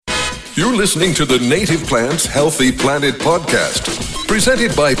You're listening to the Native Plants Healthy Planet podcast,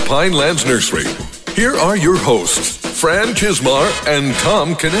 presented by Pinelands Nursery. Here are your hosts, Fran Chismar and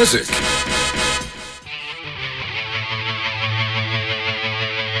Tom Knezik.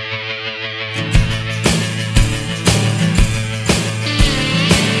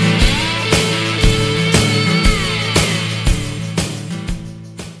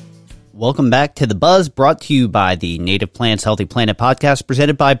 Welcome back to The Buzz, brought to you by the Native Plants Healthy Planet podcast,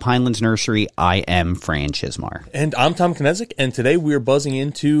 presented by Pinelands Nursery. I am Fran Chismar. And I'm Tom Knezik, and today we are buzzing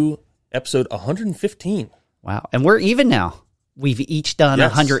into episode 115. Wow, and we're even now. We've each done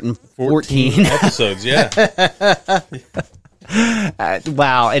 114 episodes, yeah.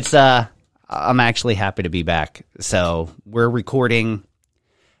 Wow, it's I'm actually happy to be back. So we're recording,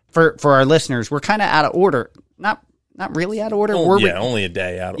 for our listeners, we're kind of out of order. Not really out of order. Only a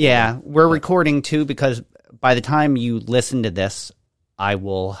day out of order. Yeah, we're recording too because by the time you listen to this, I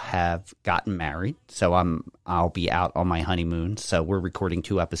will have gotten married. So I'll be out on my honeymoon. So we're recording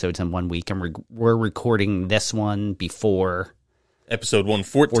 2 episodes in 1 week, and we're recording this one before episode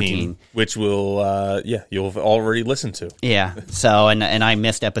 114, which will you'll have already listened to. Yeah. So and I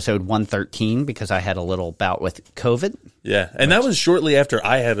missed episode 113 because I had a little bout with COVID. Yeah, and that was shortly after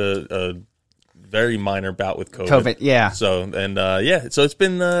I had a very minor bout with COVID. Yeah. So so it's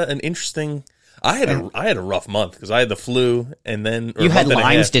been an interesting. I had a rough month because I had the flu, and then you had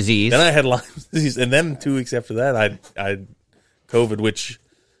Lyme's disease. Then I had Lyme's disease, and then 2 weeks after that, I had COVID, which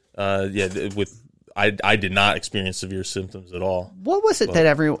I did not experience severe symptoms at all. What was it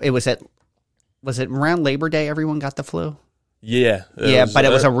was it around Labor Day everyone got the flu? Yeah. It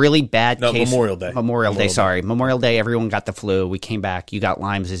was a really bad case. Memorial Day. Memorial Day, everyone got the flu. We came back. You got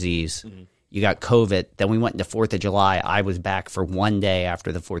Lyme's disease. Mm-hmm. You got COVID. Then we went into 4th of July. I was back for 1 day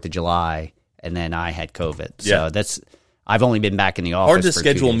after the 4th of July, and then I had COVID. So I've only been back in the office. Hard to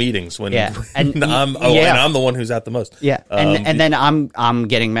schedule meetings when and I'm the one who's out the most. Yeah, and then I'm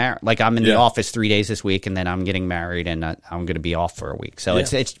getting married. Like I'm in the office 3 days this week, and then I'm getting married, and I'm going to be off for a week. So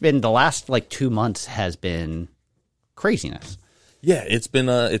it's been the last 2 months has been craziness. Yeah, it's been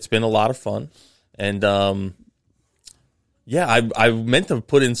a lot of fun, and I meant to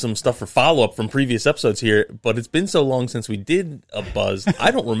put in some stuff for follow-up from previous episodes here, but it's been so long since we did a buzz.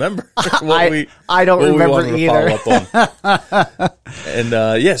 I don't remember I don't remember either.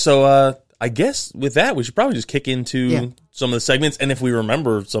 And so I guess with that, we should probably just kick into some of the segments, and if we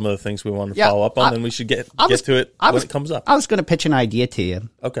remember some of the things we want to follow up on, then we should get to it when it comes up. I was going to pitch an idea to you.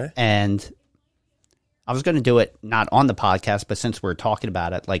 Okay. And I was going to do it not on the podcast, but since we're talking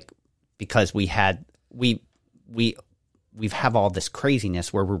about it, because we have all this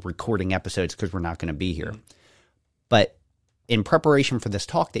craziness where we're recording episodes because we're not going to be here. But in preparation for this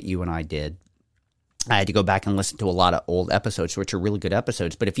talk that you and I did, I had to go back and listen to a lot of old episodes, which are really good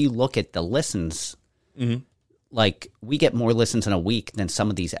episodes. But if you look at the listens, we get more listens in a week than some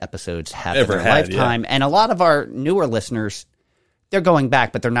of these episodes have in their lifetime. Yeah. And a lot of our newer listeners, they're going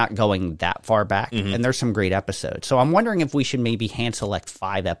back, but they're not going that far back. Mm-hmm. And there's some great episodes. So I'm wondering if we should maybe hand select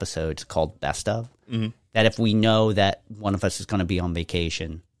 5 episodes called Best Of. Mm-hmm. That if we know that one of us is going to be on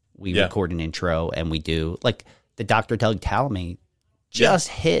vacation, we record an intro and we do. Like the Dr. Doug Tallamy just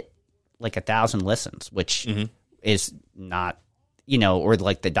hit 1,000 listens, which is not, or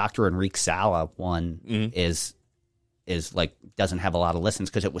like the Dr. Enrique Sala one is doesn't have a lot of listens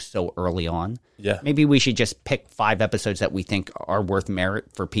because it was so early on. Yeah. Maybe we should just pick 5 episodes that we think are worth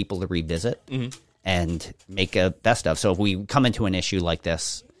merit for people to revisit and make a best of. So if we come into an issue like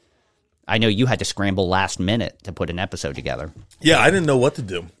this, I know you had to scramble last minute to put an episode together. Yeah, I didn't know what to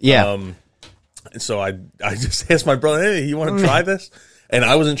do. Yeah. So I just asked my brother, hey, you want to try this? And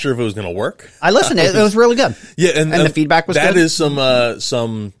I wasn't sure if it was going to work. I listened. It was really good. Yeah, and the feedback was good. That is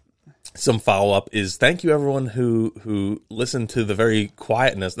some follow-up is thank you everyone who listened to the very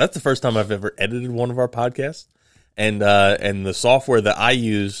quietness. That's the first time I've ever edited one of our podcasts. And the software that I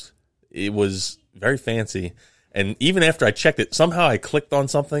used, it was very fancy. And even after I checked it, somehow I clicked on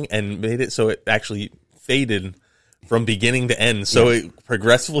something and made it so it actually faded from beginning to end. So it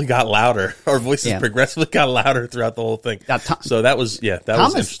progressively got louder. Our voices progressively got louder throughout the whole thing. So that was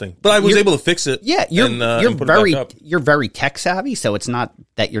was interesting. But I was able to fix it. Yeah, you're very tech savvy, so it's not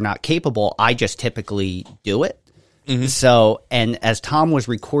that you're not capable. I just typically do it. Mm-hmm. So, and as Tom was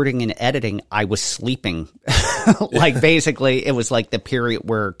recording and editing, I was sleeping. Basically, it was the period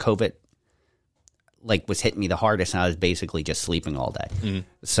where COVID was hitting me the hardest, and I was basically just sleeping all day. Mm-hmm.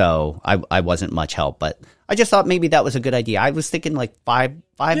 So I wasn't much help, but I just thought maybe that was a good idea. I was thinking five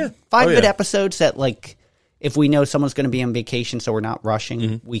good episodes that if we know someone's going to be on vacation, so we're not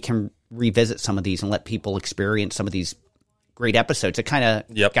rushing, we can revisit some of these and let people experience some of these great episodes. It kind of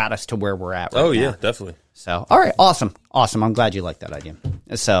Yep. got us to where we're at right Oh, now. yeah, definitely. So, all right, awesome. I'm glad you like that idea.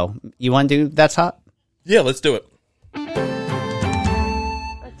 So, you want to do That's Hot? Yeah, let's do it.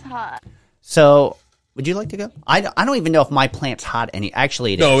 It's hot. So, would you like to go? I don't even know if my plant's hot any.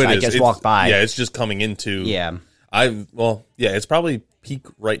 Actually, it is. No, it I is. just It's- walked by. Yeah, it's just coming into. Yeah. It's probably peak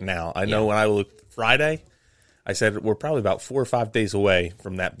right now. I know when I looked Friday, I said we're probably about 4 or 5 days away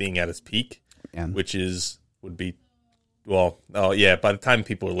from that being at its peak, Yeah. which would be, by the time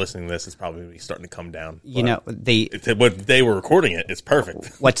people are listening to this, it's probably gonna be starting to come down. You know, When they were recording it, it's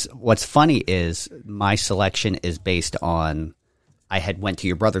perfect. What's funny is my selection is based on I had went to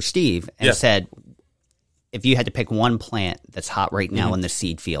your brother Steve and said, if you had to pick one plant that's hot right now in the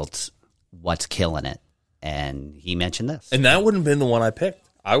seed fields, what's killing it? And he mentioned this. And that wouldn't have been the one I picked.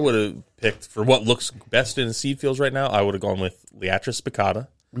 I would have picked, for what looks best in the seed fields right now, I would have gone with Liatris spicata,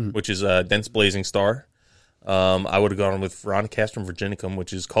 which is a dense blazing star. I would have gone with Veronicastrum virginicum,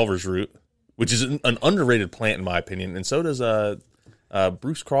 which is Culver's root, which is an underrated plant in my opinion. And so does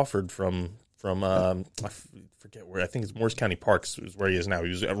Bruce Crawford from I forget where, I think it's Morris County Parks is where he is now. He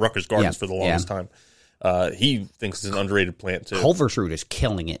was at Rutgers Gardens for the longest time. He thinks it's an underrated plant too. Culver's root is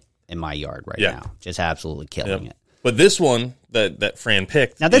killing it in my yard right now. Just absolutely killing it. But this one that Fran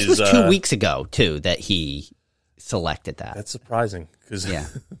picked, Now, this was 2 weeks ago, too, that he selected that. That's surprising because, Yeah.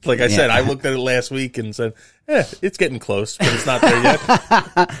 like I said, I looked at it last week and said, it's getting close, but it's not there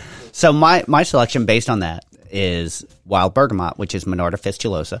yet. So my selection based on that is wild bergamot, which is Monarda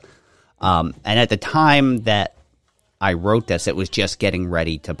fistulosa. And at the time that I wrote this, it was just getting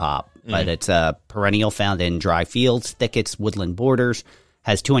ready to pop. But it's a perennial found in dry fields, thickets, woodland borders,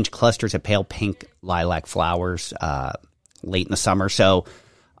 has 2-inch clusters of pale pink lilac flowers late in the summer. So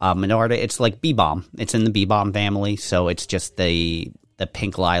Monarda, it's like bee balm. It's in the bee balm family, so it's just the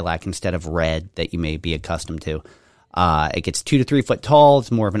pink lilac instead of red that you may be accustomed to. It gets 2 to 3 foot tall.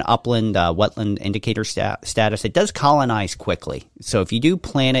 It's more of an upland, wetland indicator status. It does colonize quickly. So if you do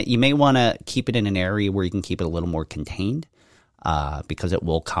plant it, you may want to keep it in an area where you can keep it a little more contained because it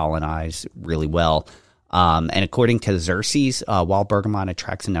will colonize really well. And according to Xerces, wild bergamot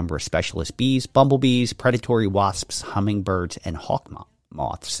attracts a number of specialist bees, bumblebees, predatory wasps, hummingbirds, and hawk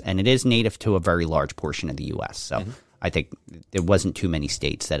moths. And it is native to a very large portion of the U.S. So I think there wasn't too many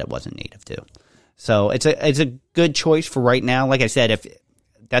states that it wasn't native to. So it's a good choice for right now. Like I said, if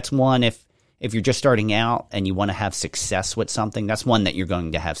you're just starting out and you want to have success with something, that's one that you're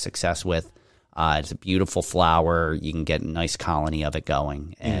going to have success with. It's a beautiful flower. You can get a nice colony of it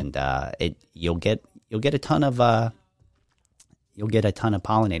going, and you'll get a ton of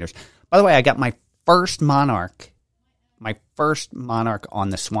pollinators. By the way, I got my first monarch on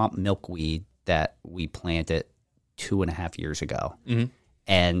the swamp milkweed that we planted 2.5 years ago. Mm-hmm.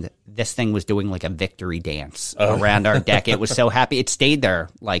 And this thing was doing like a victory dance around our deck. It was so happy. It stayed there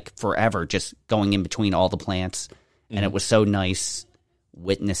like forever, just going in between all the plants. Mm-hmm. And it was so nice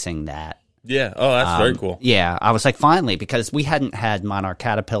witnessing that. Yeah. Oh, that's very cool. Yeah. I was like, finally, because we hadn't had monarch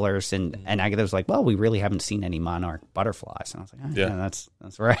caterpillars. And Agatha was like, well, we really haven't seen any monarch butterflies. And I was like, yeah, that's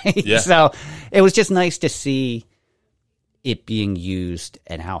right. Yeah. So it was just nice to see it being used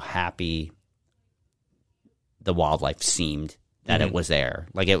and how happy the wildlife seemed that it was there.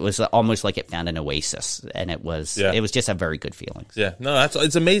 Like it was almost like it found an oasis, and it was just a very good feeling. Yeah, no,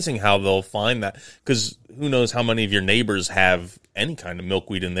 it's amazing how they'll find that, because who knows how many of your neighbors have any kind of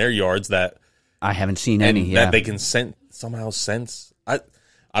milkweed in their yards that I haven't seen any that they can somehow sense.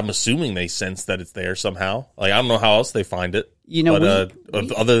 I'm assuming they sense that it's there somehow. Like I don't know how else they find it. You know,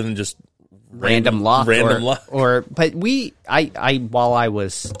 but other than just random luck. But while I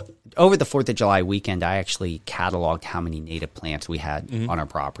was over the 4th of July weekend, I actually cataloged how many native plants we had on our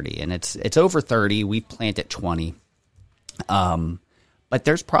property, and it's over 30. We planted 20. But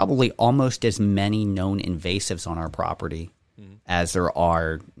there's probably almost as many known invasives on our property as there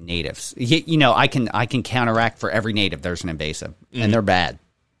are natives. You know, I can counteract for every native there's an invasive, and they're bad.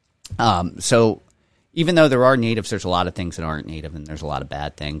 So even though there are natives, there's a lot of things that aren't native, and there's a lot of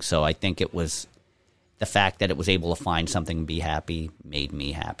bad things. So I think it was the fact that it was able to find something and be happy made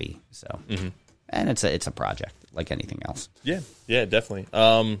me happy. So, and it's a project like anything else. Yeah, definitely.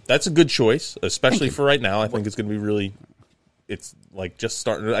 That's a good choice, especially for right now. I think it's going to be really. It's like just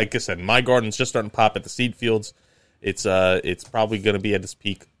starting. Like I said, my garden's just starting to pop at the seed fields. It's probably going to be at its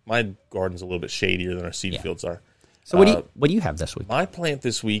peak. My garden's a little bit shadier than our seed fields are. So what do you have this week? My plant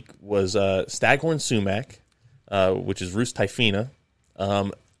this week was staghorn sumac, which is Rus typhina.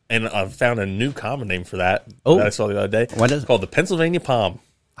 And I found a new common name for that I saw the other day. What is it? It's called the Pennsylvania palm.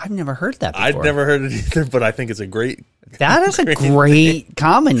 I've never heard that before. I've never heard it either, but I think it's a great. That is a great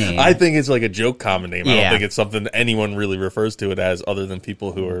common name. I think it's like a joke common name. I Yeah. don't think it's something anyone really refers to it as, other than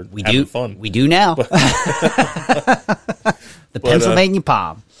people who are having fun. We do now. The Pennsylvania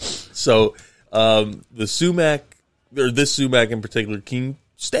palm. So the sumac, or this sumac in particular, can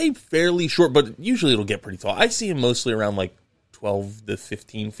stay fairly short, but usually it'll get pretty tall. I see them mostly around like 12 to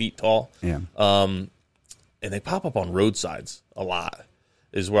 15 feet tall. Yeah. And they pop up on roadsides a lot,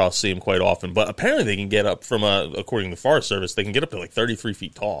 is where I'll see them quite often. But apparently they can get up from, according to the Forest Service, they can get up to like 33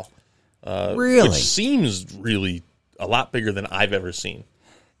 feet tall. Really? Which seems really a lot bigger than I've ever seen.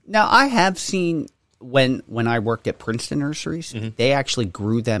 Now, I have seen when I worked at Princeton Nurseries, they actually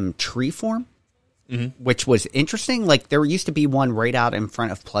grew them tree form, which was interesting. Like, there used to be one right out in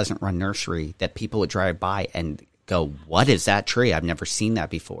front of Pleasant Run Nursery that people would drive by and go, what is that tree? I've never seen that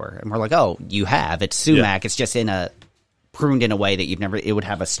before. And we're like, oh, you have. It's sumac. Yeah. It's just pruned in a way that you've never, it would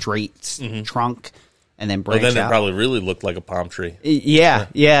have a straight trunk and then branch out. It probably really looked like a palm tree. Yeah.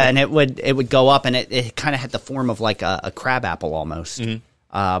 And it would go up, and it kind of had the form of like a crab apple almost.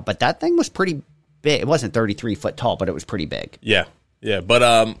 But that thing was pretty big. It wasn't 33 foot tall, but it was pretty big. Yeah.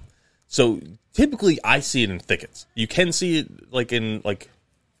 But so typically I see it in thickets. You can see it like in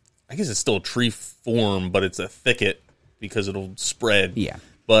I guess it's still a tree form, but it's a thicket because it'll spread. Yeah.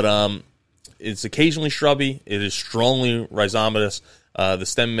 But it's occasionally shrubby. It is strongly rhizomatous. The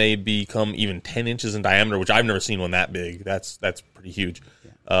stem may become even 10 inches in diameter, which I've never seen one that big. That's pretty huge.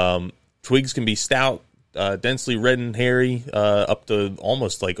 Yeah. Twigs can be stout, densely red and hairy, up to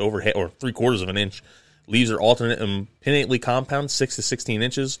almost like over or 3/4 of an inch. Leaves are alternate and pinnately compound, 6 to 16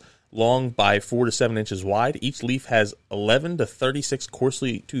 inches long by 4 to 7 inches wide. Each leaf has 11 to 36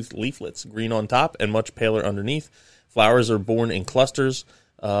 coarsely toothed leaflets, green on top and much paler underneath. Flowers are borne in clusters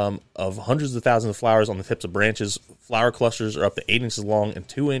of hundreds of thousands of flowers on the tips of branches. Flower clusters are up to 8 inches long and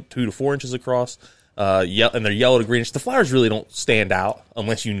 2 to 4 inches across. And they're yellow to greenish. The flowers really don't stand out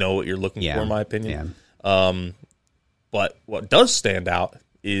unless you know what you're looking for, in my opinion. Yeah. But what does stand out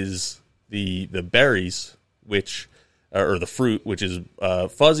is the berries, which or the fruit, which is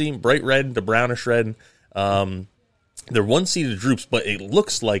fuzzy, bright red to brownish red. They're one-seeded drupes, but it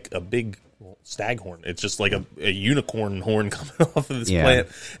looks like a big staghorn. It's just like a unicorn horn coming off of this plant,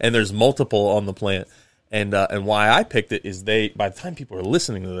 and there's multiple on the plant. And why I picked it is by the time people are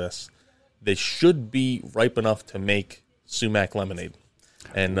listening to this, they should be ripe enough to make sumac lemonade.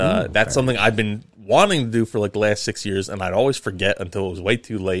 And that's something I've been wanting to do for like the last 6 years, and I'd always forget until it was way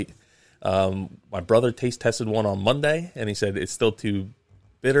too late. My brother taste tested one on Monday, and he said it's still too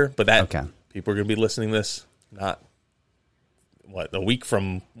bitter, but people are going to be listening to this not a week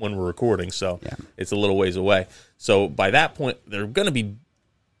from when we're recording, so it's a little ways away. So by that point, they're going to be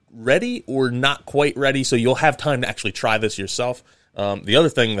ready or not quite ready, so you'll have time to actually try this yourself. The other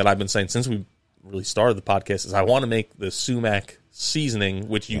thing that I've been saying since we really started the podcast is I want to make the sumac seasoning,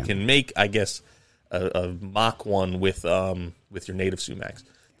 which you can make, I guess, a mock one with your native sumacs.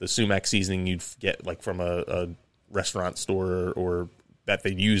 The sumac seasoning you'd get like from a restaurant store or that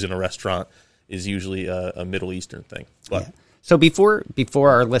they use in a restaurant is usually a Middle Eastern thing. But so before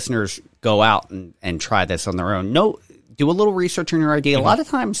our listeners go out and try this on their own, do a little research on your idea. A lot of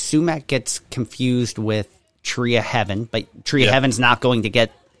times sumac gets confused with tree of heaven, but tree of heaven's not going to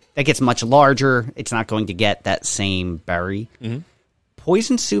get, that gets much larger. It's not going to get that same berry.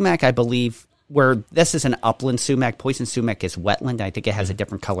 Poison sumac, I believe, where this is an upland sumac, poison sumac is wetland. I think it has a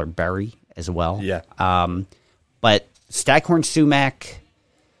different color berry as well. Yeah. But staghorn sumac,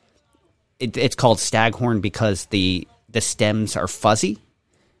 it's called staghorn because the stems are fuzzy,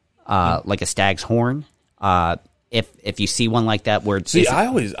 like a stag's horn. If you see one like that, where it's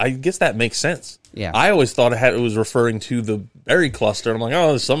I guess that makes sense. Yeah, I always thought it was referring to the berry cluster. I'm like,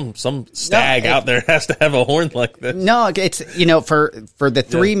 oh, some stag out there has to have a horn like this. No, it's for the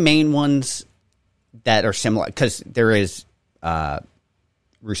three main ones that are similar, because there is Rhus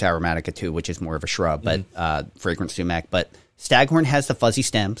aromatica too, which is more of a shrub, but fragrant sumac. But staghorn has the fuzzy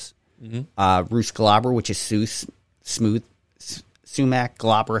stems. Rhus glabra, which is smooth sumac.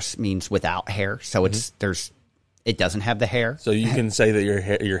 Glabrous means without hair, so it doesn't have the hair. So you can say that your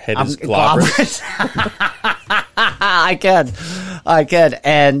head is glabrous. I could,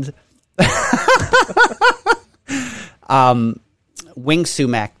 and wing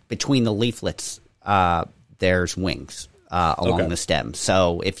sumac, between the leaflets, there's wings along the stem.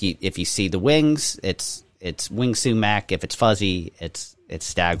 So if you see the wings, it's wing sumac. If it's fuzzy, it's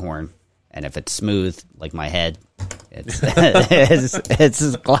staghorn, and if it's smooth like my head, it's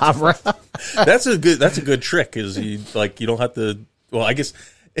glabra. That's a good trick. Is you don't have to. Well, I guess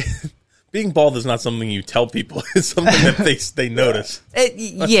being bald is not something you tell people. It's something that they notice.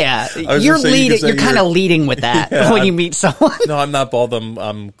 Yeah, you're leading. You're kind of leading with that when you meet someone. No, I'm not bald.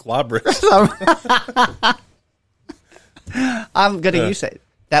 I'm glabrous. I'm gonna use it.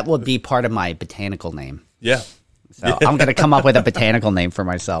 That will be part of my botanical name. Yeah. So I'm gonna come up with a botanical name for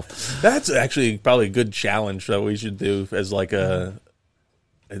myself. That's actually probably a good challenge that we should do as like a.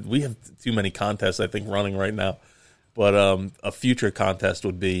 We have too many contests, I think, running right now, but a future contest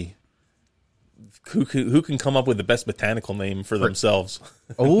would be. Who can come up with the best botanical name for themselves?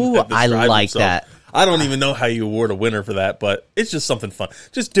 Oh, I like that. I don't even know how you award a winner for that, but it's just something fun.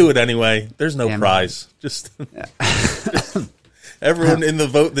 Just do it anyway. There's no prize. Just everyone in the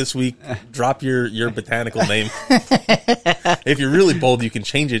vote this week, drop your botanical name. If you're really bold, you can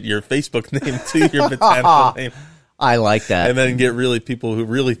change it your Facebook name to your botanical name. I like that. And then get really people who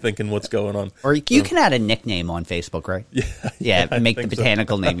really thinking what's going on. Or you can add a nickname on Facebook, right? Yeah, make the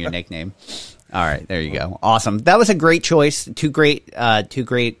botanical name your nickname. All right, there you go. Awesome. That was a great choice. Two great.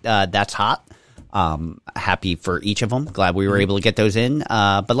 That's hot. Happy for each of them. Glad we were able to get those in.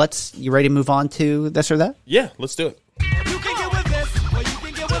 But you ready to move on to this or that? Yeah, let's do it. You can get with this, or you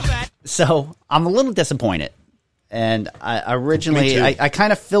can get with that. So I'm a little disappointed. And I originally, I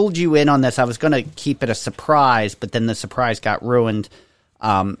kind of filled you in on this. I was going to keep it a surprise, but then the surprise got ruined.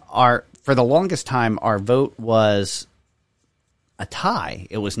 For the longest time, our vote was a tie.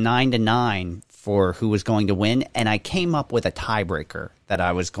 It was 9-9 for who was going to win, and I came up with a tiebreaker that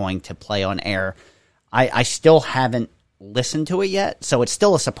I was going to play on air. I still haven't listened to it yet, so it's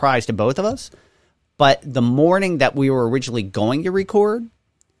still a surprise to both of us. But the morning that we were originally going to record,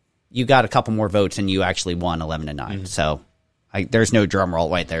 you got a couple more votes, and you actually won 11-9. Mm-hmm. So there's no drum roll.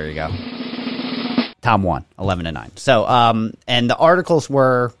 Wait, there you go. Tom won 11-9. So, and the articles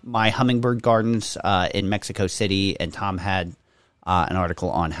were my hummingbird gardens in Mexico City, and Tom had an article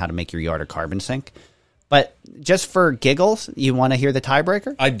on how to make your yard a carbon sink. But just for giggles, you want to hear the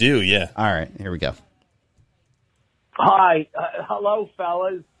tiebreaker? I do, yeah. All right, here we go. Hi. Hello,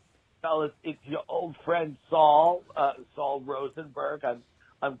 fellas. Fellas, it's your old friend Saul Rosenberg.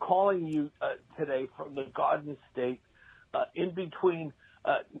 I'm calling you today from the Garden State in between.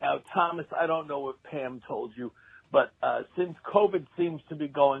 Now, Thomas, I don't know what Pam told you, but since COVID seems to be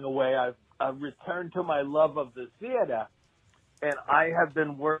going away, I've returned to my love of the theater, and I have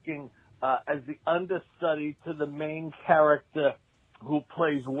been working as the understudy to the main character who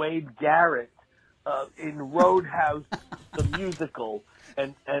plays Wade Garrett in Roadhouse, the musical,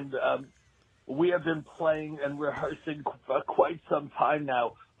 and we have been playing and rehearsing for quite some time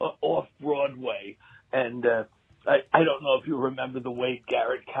now off Broadway. And I don't know if you remember the Wade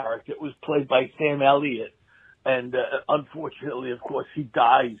Garrett character. It was played by Sam Elliott. And unfortunately, of course, he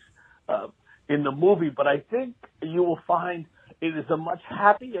dies in the movie. But I think you will find it is a much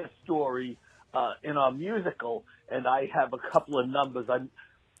happier story in our musical. And I have a couple of numbers.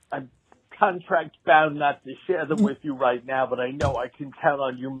 I'm contract bound not to share them with you right now, but I know I can count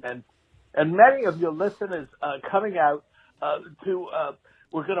on you men. And many of your listeners coming out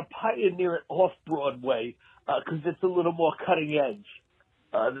we're going to pioneer it off Broadway because it's a little more cutting edge.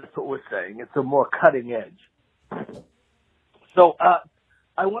 That's what we're saying. It's a more cutting edge. So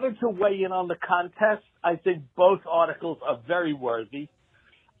I wanted to weigh in on the contest. I think both articles are very worthy.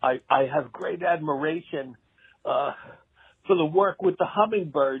 I have great admiration for the work with the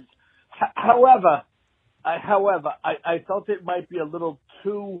hummingbirds. However, I felt it might be a little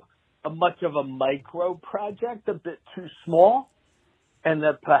too much of a micro project, a bit too small, and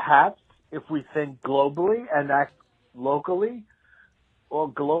that perhaps if we think globally and act locally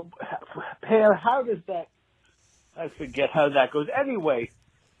or Pam, how does that? I forget how that goes. Anyway,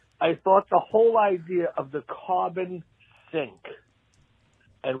 I thought the whole idea of the carbon sink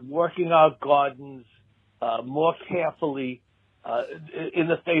and working our gardens more carefully in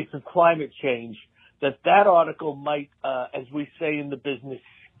the face of climate change, that article might, as we say in the business,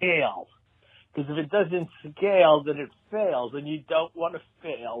 scale. Because if it doesn't scale, then it fails, and you don't want to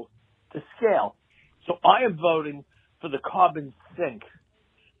fail to scale. So I am voting for the carbon sink.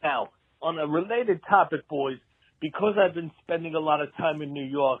 Now, on a related topic, boys, because I've been spending a lot of time in New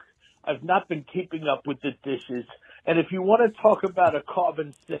York, I've not been keeping up with the dishes. And if you want to talk about a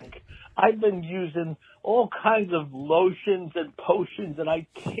carbon sink, I've been using all kinds of lotions and potions, and I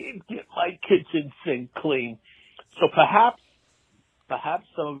can't get my kitchen sink clean. So perhaps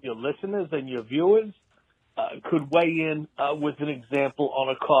some of your listeners and your viewers could weigh in with an example on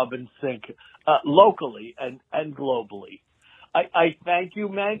a carbon sink locally and globally. I thank you,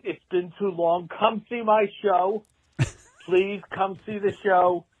 men. It's been too long. Come see my show. Please come see the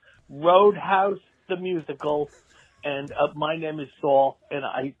show. Roadhouse, the musical. And my name is Saul, and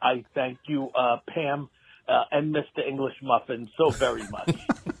I thank you, Pam, and Mr. English Muffin so very much.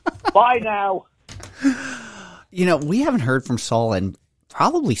 Bye now. You know, we haven't heard from Saul in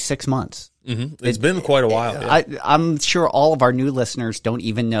probably 6 months. Mm-hmm. It's been quite a while. Yeah. I'm sure all of our new listeners don't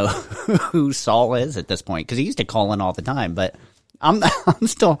even know who Saul is at this point because he used to call in all the time. But I'm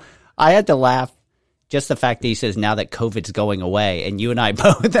still. I had to laugh just the fact that he says now that COVID's going away, and you and I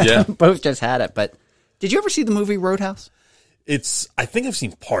both just had it. But did you ever see the movie Roadhouse? I think I've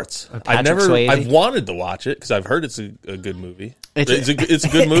seen parts. Swayze? I've wanted to watch it because I've heard it's a good movie. It's a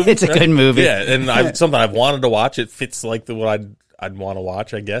good movie. It's a good movie. Yeah, and something I've wanted to watch. It fits like what I'd want to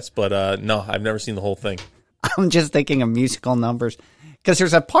watch, I guess. But no, I've never seen the whole thing. I'm just thinking of musical numbers because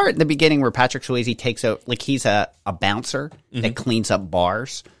there's a part in the beginning where Patrick Swayze takes he's a bouncer that cleans up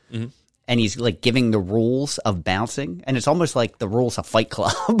bars. Mm-hmm. And he's like giving the rules of bouncing, and it's almost like the rules of Fight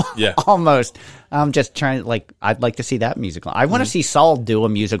Club. Yeah, almost. I'm just trying to I'd like to see that musical. I want to see Saul do a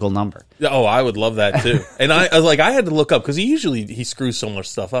musical number. Oh, I would love that too. And I had to look up because he screws so much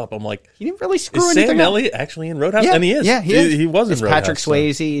stuff up. I'm like, he didn't really screw anything. Is Sam Elliott actually in Roadhouse? Yeah, and he is. Yeah, he is. He was in Roadhouse. Patrick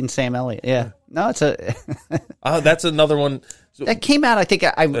Swayze and Sam Elliott. Yeah, no, it's a. That's another one that came out. I think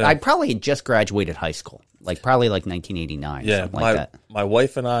I probably had just graduated high school, probably 1989. Yeah, something like that. My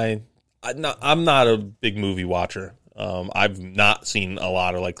wife and I'm not a big movie watcher. I've not seen a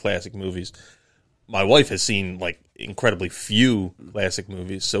lot of classic movies. My wife has seen incredibly few classic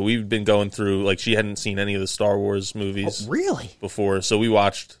movies, so we've been going through she hadn't seen any of the Star Wars movies before. So we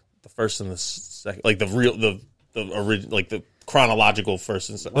watched the first and the second, the original, the chronological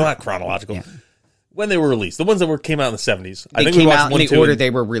first and second. Well, not chronological. Yeah. When they were released, the ones that came out in the 70s. I think we watched in the order they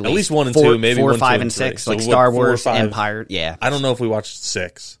were released. At least 1 and 2, maybe 4, 1, 5, 2, and 6, 6, Star Wars, Empire. Yeah, I don't know if we watched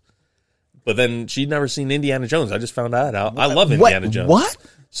 6. But then she'd never seen Indiana Jones. I just found that out. I love Indiana Jones. What?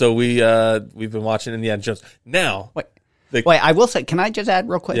 So we've been watching Indiana Jones. Now, wait, I will say, can I just add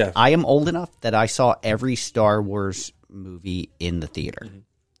real quick? Yeah. I am old enough that I saw every Star Wars movie in the theater.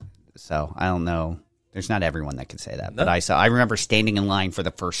 Mm-hmm. So I don't know. There's not everyone that can say that. No. But I remember standing in line for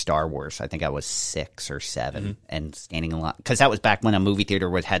the first Star Wars. I think I was 6 or 7 and standing in line. Because that was back when a movie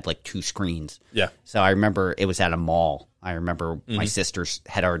theater had 2 screens. Yeah. So I remember it was at a mall. I remember my sisters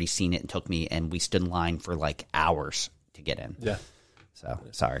had already seen it and took me, and we stood in line for hours to get in. Yeah. So,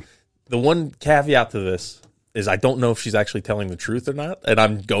 sorry. The one caveat to this is I don't know if she's actually telling the truth or not, and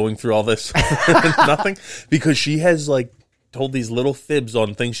I'm going through all this nothing, because she has, told these little fibs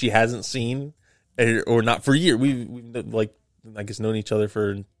on things she hasn't seen or not for years. We've I guess, known each other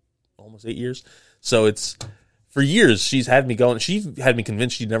for almost 8 years. So it's... For years, she's had me going. She had me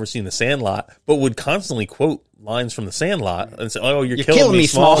convinced she'd never seen The Sandlot, but would constantly quote lines from The Sandlot and say, "Oh, you're killing me,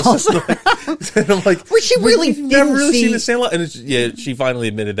 Smalls." And I'm like, "Was she really never really seen The Sandlot?" And she finally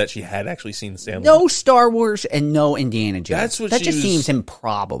admitted that she had actually seen The Sandlot. No Star Wars and no Indiana Jones. That's what that just seems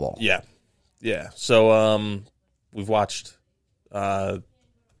improbable. Yeah, yeah. So we've watched. I'm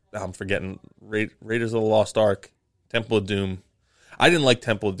forgetting Raiders of the Lost Ark, Temple of Doom. I didn't like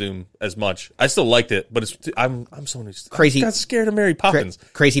Temple of Doom as much. I still liked it, but I'm so crazy. I got scared of Mary Poppins.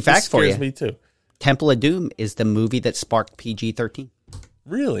 Crazy fact for you. Me too. Temple of Doom is the movie that sparked PG-13.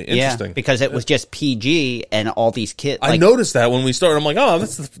 Really interesting. Yeah, because it was just PG and all these kids. I noticed that when we started. I'm like, oh,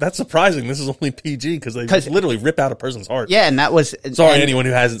 that's surprising. This is only PG because they literally rip out a person's heart. Yeah, and that was anyone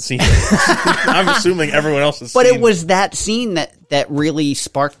who hasn't seen it. I'm assuming everyone else has. But it was that scene that really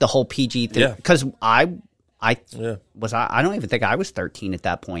sparked the whole PG thing. Yeah. Because I don't even think I was 13 at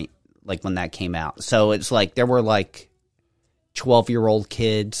that point, when that came out. So it's there were 12-year-old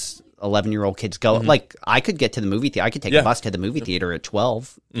kids, 11-year-old kids go. Mm-hmm. I could get to the movie theater. I could take a bus to the movie theater at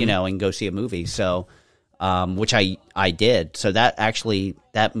 12, and go see a movie. So, which I did. So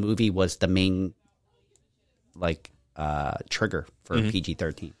that movie was the main trigger for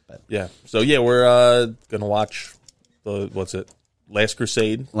PG-13. But yeah. So yeah, we're gonna watch what's it? Last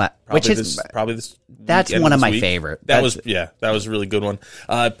Crusade, which is probably this. That's one of my favorite. That was a really good one.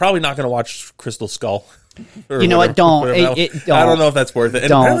 Probably not going to watch Crystal Skull. You know what? Don't. Don't. I don't know if that's worth it.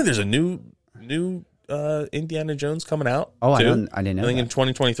 And apparently, there's a new Indiana Jones coming out. Oh, I didn't know. I think in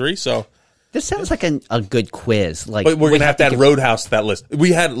 2023. So this sounds like a good quiz. But we're gonna have to add Roadhouse to that list.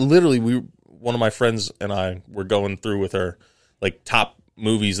 We had one of my friends and I were going through with her top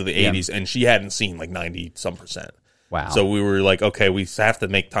movies of the 80s, and she hadn't seen 90-some%. Wow. So we were like, okay, we have to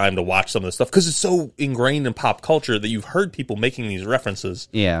make time to watch some of this stuff because it's so ingrained in pop culture that you've heard people making these references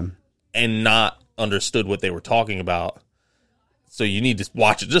and not understood what they were talking about. So you need to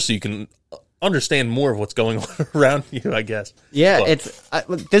watch it just so you can understand more of what's going on around you, I guess. Yeah,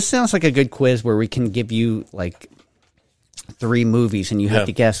 this sounds like a good quiz where we can give you 3 movies and you have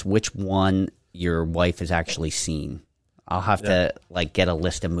to guess which one your wife has actually seen. I'll have to like get a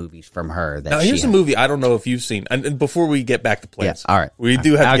list of movies from her. That Now, here's a movie I don't know if you've seen. And before we get back to plants, all right. we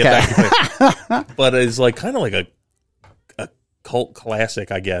do have to get back to plants. But it's like kind of like a cult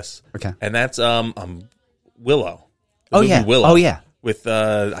classic, I guess. Okay. And that's Willow. The Oh movie yeah. Willow. Oh yeah. With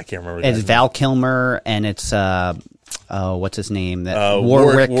I can't remember. It's his Val Kilmer and it's what's his name? That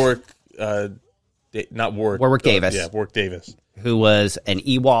Warwick. Not Warwick. Warwick Davis. Yeah, Warwick Davis. Who was an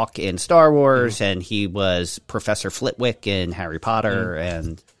Ewok in Star Wars, and he was Professor Flitwick in Harry Potter,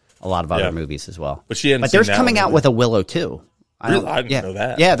 and a lot of other movies as well. But she hadn't But seen there's that coming one out either. with a Willow 2. Really? I didn't know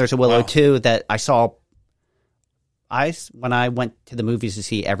that. Yeah, there's a Willow Wow. 2 that I saw. When I went to the movies to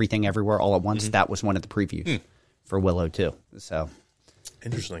see Everything Everywhere All at Once, that was one of the previews for Willow 2. So,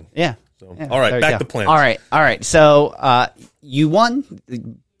 Interesting. yeah. So, Yeah, all right, there you back go. to plants. All right. So you won.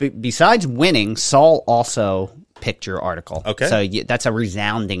 Besides winning, Saul also picked your article. Okay. So that's a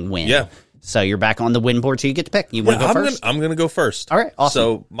resounding win. Yeah. So you're back on the win board, so you get to pick. You want to go first? I'm gonna go first. All right, awesome.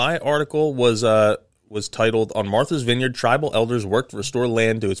 So my article was titled "On Martha's Vineyard, Tribal Elders Work to Restore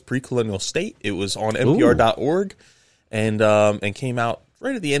Land to Its Pre-Colonial State." It was on NPR.org, and came out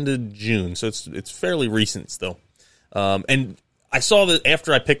right at the end of June. So it's fairly recent still. And I saw that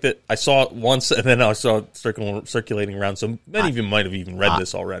after I picked it, I saw it once, and then I saw it circulating around. So many of you might have even read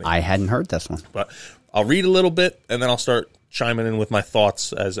this already. I hadn't heard this one. But I'll read a little bit, and then I'll start chiming in with my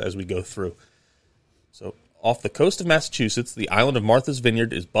thoughts as we go through. So, off the coast of Massachusetts, the island of Martha's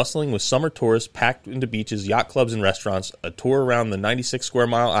Vineyard is bustling with summer tourists packed into beaches, yacht clubs, and restaurants. A tour around the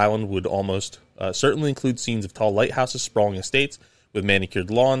 96-square-mile island would almost certainly include scenes of tall lighthouses, sprawling estates with manicured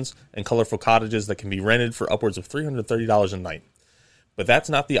lawns, and colorful cottages that can be rented for upwards of $330 a night. But that's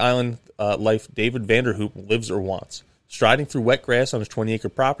not the island life David Vanderhoop lives or wants. Striding through wet grass on his 20-acre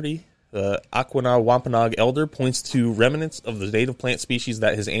property, the Aquinnah Wampanoag elder points to remnants of the native plant species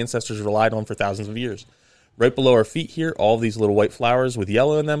that his ancestors relied on for thousands of years. Right below our feet here, all of these little white flowers with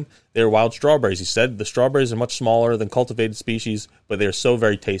yellow in them, they are wild strawberries, he said. The strawberries are much smaller than cultivated species, but they are so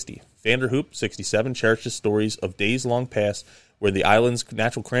very tasty. Vanderhoop, 67, cherishes stories of days long past where the island's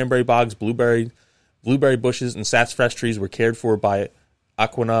natural cranberry bogs, blueberry bushes, and sassafras trees were cared for by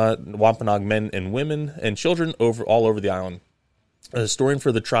Aquinnah Wampanoag men and women and children all over the island. A historian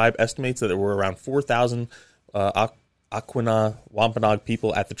for the tribe estimates that there were around 4,000 Aquinnah Wampanoag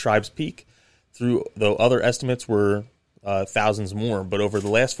people at the tribe's peak, though other estimates were thousands more. But over the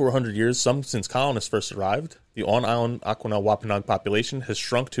last 400 years, some since colonists first arrived, the on-island Aquinnah Wampanoag population has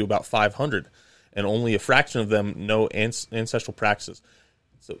shrunk to about 500, and only a fraction of them know ancestral practices.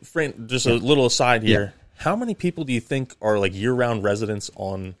 So, Fran, just a little aside here. Yeah. How many people do you think are like year-round residents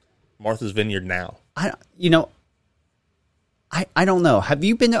on Martha's Vineyard now? I don't know. Have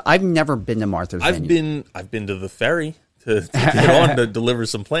you been? I've never been to Martha's Vineyard. I've been to the ferry to get on to deliver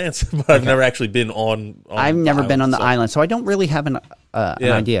some plants, but I've never actually been on I've never been on the island, so I don't really have an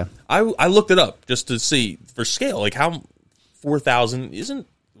idea. I looked it up just to see for scale, like how 4,000 isn't.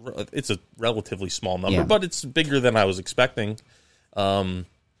 It's a relatively small number, but it's bigger than I was expecting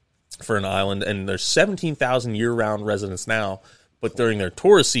for an island. And there's 17,000 year-round residents now, but during their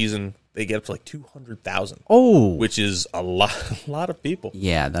tourist season, they get up to like 200,000. Oh, which is a lot of people.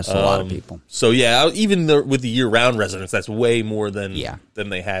 Yeah, that's a lot of people. So yeah, even with the year-round residents, that's way more than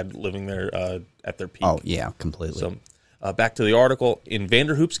they had living there at their peak. Oh yeah, completely. So back to the article. In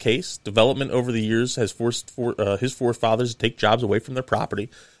Vanderhoop's case, development over the years has forced his forefathers to take jobs away from their property.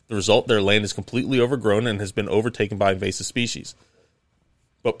 The result, their land is completely overgrown and has been overtaken by invasive species.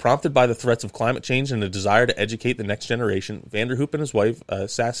 But prompted by the threats of climate change and a desire to educate the next generation, Vanderhoop and his wife,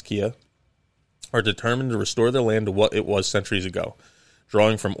 Saskia, are determined to restore their land to what it was centuries ago.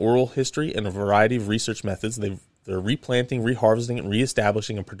 Drawing from oral history and a variety of research methods, they're replanting, reharvesting, and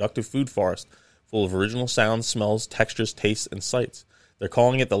reestablishing a productive food forest full of original sounds, smells, textures, tastes, and sights. They're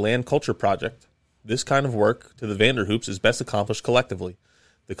calling it the Land Culture Project. This kind of work, to the Vanderhoops, is best accomplished collectively.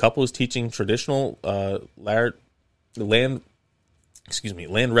 The couple is teaching traditional land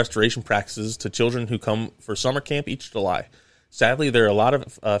restoration practices to children who come for summer camp each July. Sadly, there are a lot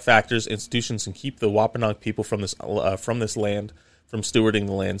of factors institutions can keep the Wampanoag people from this land from stewarding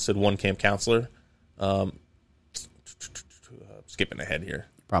the land, said one camp counselor. Skipping ahead here.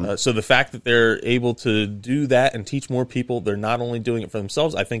 So the fact that they're able to do that and teach more people, they're not only doing it for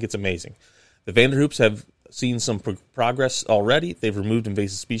themselves, I think it's amazing. The Vanderhoops have seen some progress already. They've removed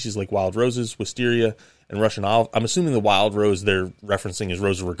invasive species like wild roses, wisteria, and Russian olive. I'm assuming the wild rose they're referencing is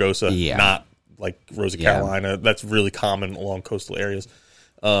Rosa rugosa, not like Rosa Carolina. That's really common along coastal areas.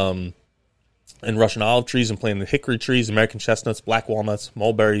 And Russian olive trees and planted hickory trees, American chestnuts, black walnuts,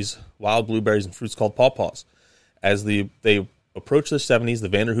 mulberries, wild blueberries, and fruits called pawpaws. As they approach their 70s, the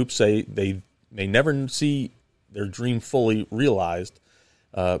Vanderhoops say may never see their dream fully realized,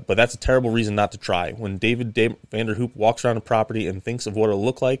 but that's a terrible reason not to try. When David Vanderhoop walks around a property and thinks of what it'll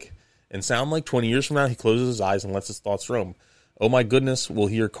look like and sound like 20 years from now, he closes his eyes and lets his thoughts roam. Oh my goodness, we'll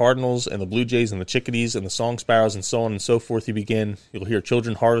hear cardinals and the blue jays and the chickadees and the song sparrows and so on and so forth. You begin. You'll hear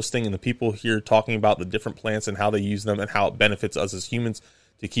children harvesting and the people here talking about the different plants and how they use them and how it benefits us as humans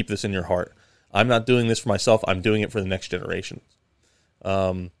to keep this in your heart. I'm not doing this for myself. I'm doing it for the next generation.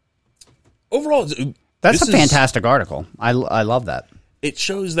 Overall, That's a fantastic article. I love that. It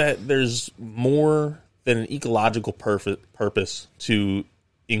shows that there's more than an ecological purpose to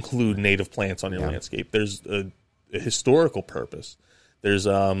include native plants on your landscape. There's a historical purpose. There's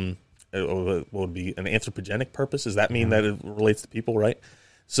what would be an anthropogenic purpose. Does that mean that it relates to people, right?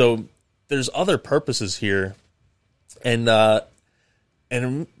 So there's other purposes here, and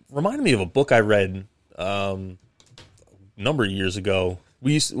it reminded me of a book I read a number of years ago.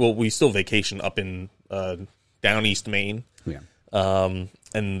 We still vacation up in down East Maine. Yeah.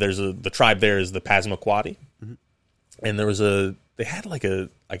 And there's the tribe there is the Passamaquoddy. Mm-hmm. And they had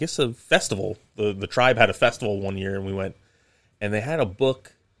a festival. The tribe had a festival one year and we went, and they had a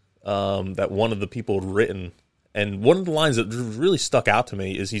book, that one of the people had written. And one of the lines that really stuck out to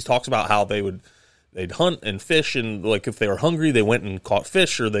me is he talks about how they'd hunt and fish, and like if they were hungry, they went and caught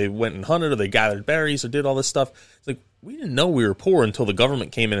fish, or they went and hunted, or they gathered berries, or did all this stuff. It's like, we didn't know we were poor until the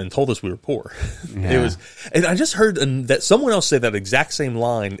government came in and told us we were poor. Yeah. And I just heard that someone else say that exact same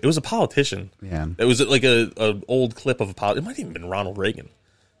line. It was a politician. Yeah, it was like a old clip of a politician. It might even have been Ronald Reagan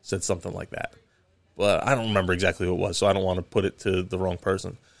said something like that, but I don't remember exactly who it was, so I don't want to put it to the wrong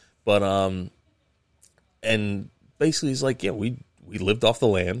person. But and basically he's like, yeah, we lived off the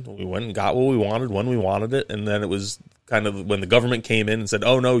land. We went and got what we wanted when we wanted it, and then it was kind of when the government came in and said,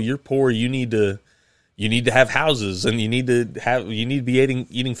 "Oh no, you're poor. You need to have houses, and you need to be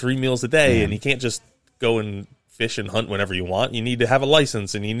eating 3 meals a day, and you can't just go and fish and hunt whenever you want. You need to have a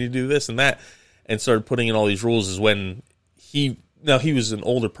license, and you need to do this and that." And started putting in all these rules. Is when he was an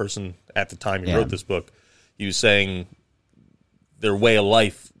older person at the time he wrote this book. He was saying their way of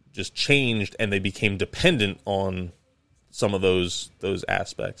life just changed, and they became dependent on some of those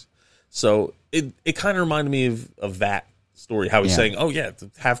aspects. So it kind of reminded me of that story, how he's saying, oh yeah,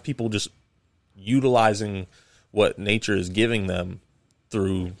 to have people just utilizing what nature is giving them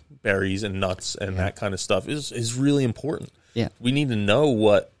through berries and nuts and that kind of stuff is really important. Yeah. We need to know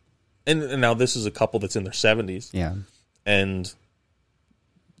what, and now this is a couple that's in their 70s. Yeah. And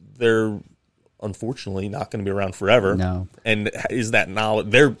they're unfortunately not going to be around forever. No. And is that knowledge,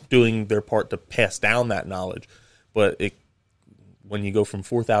 they're doing their part to pass down that knowledge. But when you go from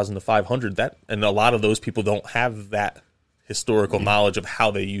 4,000 to 500, and a lot of those people don't have that historical knowledge of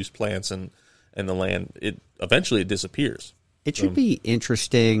how they use plants and the land, eventually it disappears. It should be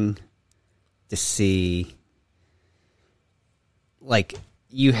interesting to see, like,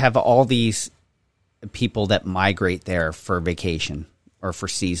 you have all these people that migrate there for vacation or for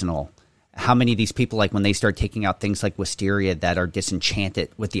seasonal. How many of these people, like, when they start taking out things like wisteria that are disenchanted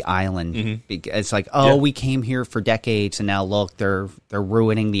with the island, it's like, we came here for decades, and now look, they're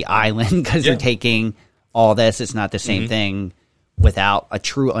ruining the island because they're taking all this. It's not the same thing without a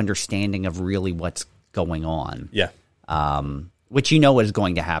true understanding of really what's going on. Yeah. Which is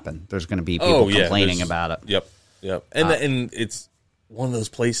going to happen. There's going to be people complaining about it. Yep. And it's one of those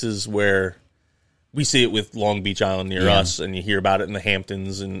places where we see it with Long Beach Island near us, and you hear about it in the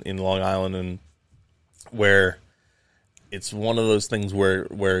Hamptons and in Long Island, and where it's one of those things where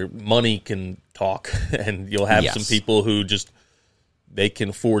money can talk, and you'll have some people who just, they can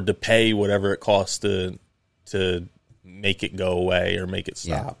afford to pay whatever it costs to make it go away or make it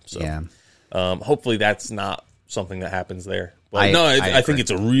stop. Hopefully that's not something that happens there. But I think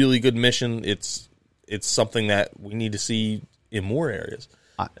it's a really good mission. It's something that we need to see in more areas.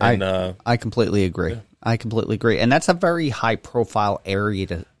 I completely agree. I completely agree. And that's a very high-profile area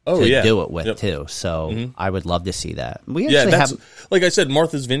to do it with, too. So I would love to see that. We actually have, like I said,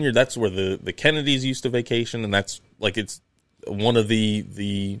 Martha's Vineyard, that's where the Kennedys used to vacation, and that's, like, it's one of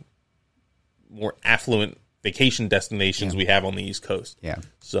the more affluent vacation destinations we have on the East Coast. Yeah.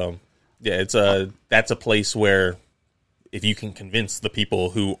 So, it's that's a place where if you can convince the people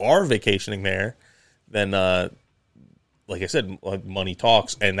who are vacationing there, then like I said, money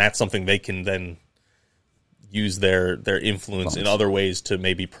talks, and that's something they can then use their influence in other ways to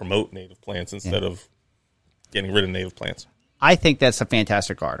maybe promote native plants instead of getting rid of native plants. I think that's a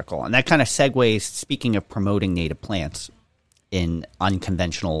fantastic article, and that kind of segues, speaking of promoting native plants in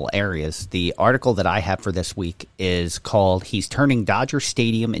unconventional areas, the article that I have for this week is called "He's Turning Dodger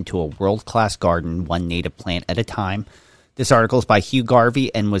Stadium into a World-Class Garden, One Native Plant at a Time." This article is by Hugh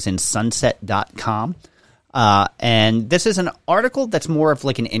Garvey and was in sunset.com. And this is an article that's more of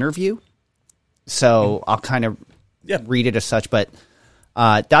like an interview. So I'll kind of read it as such. But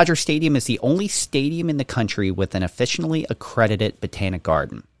Dodger Stadium is the only stadium in the country with an officially accredited botanic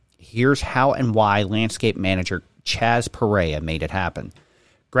garden. Here's how and why landscape manager Chaz Perea made it happen.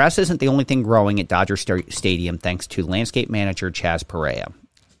 Grass isn't the only thing growing at Dodger Stadium thanks to landscape manager Chaz Perea.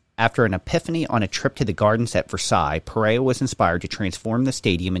 After an epiphany on a trip to the gardens at Versailles, Perea was inspired to transform the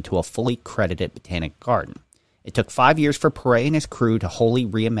stadium into a fully credited botanic garden. It took 5 years for Perea and his crew to wholly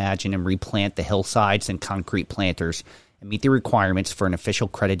reimagine and replant the hillsides and concrete planters and meet the requirements for an official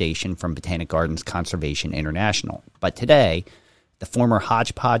accreditation from Botanic Gardens Conservation International. But today, the former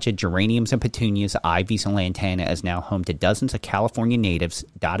hodgepodge of geraniums and petunias, ivies, and lantana is now home to dozens of California natives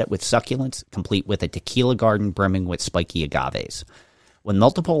dotted with succulents, complete with a tequila garden brimming with spiky agaves. With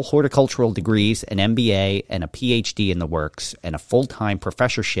multiple horticultural degrees, an MBA, and a PhD in the works, and a full-time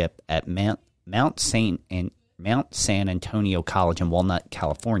professorship at Mount San Antonio College in Walnut,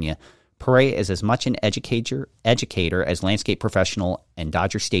 California, Perea is as much an educator as landscape professional, and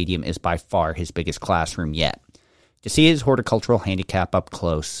Dodger Stadium is by far his biggest classroom yet. To see his horticultural handicap up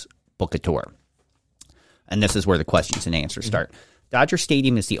close, book a tour. And this is where the questions and answers start. Dodger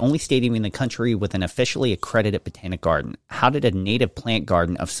Stadium is the only stadium in the country with an officially accredited botanic garden. How did a native plant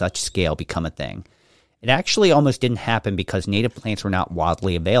garden of such scale become a thing? It actually almost didn't happen because native plants were not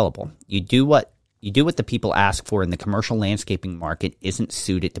widely available. You do what the people ask for, and the commercial landscaping market isn't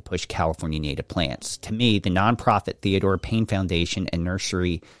suited to push California native plants. To me, the nonprofit Theodore Payne Foundation and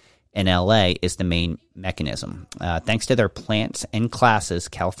Nursery in LA is the main mechanism. Thanks to their plants and classes,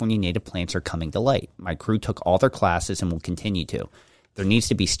 California native plants are coming to light. My crew took all their classes and will continue to. There needs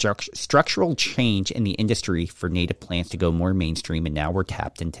to be structural change in the industry for native plants to go more mainstream, and now we're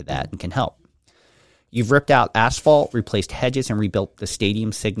tapped into that and can help. You've ripped out asphalt, replaced hedges, and rebuilt the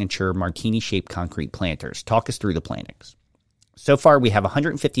stadium's signature martini-shaped concrete planters. Talk us through the plantings. So far, we have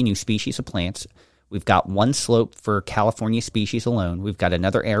 150 new species of plants. We've got one slope for California species alone. We've got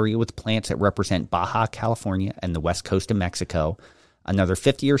another area with plants that represent Baja California and the west coast of Mexico. Another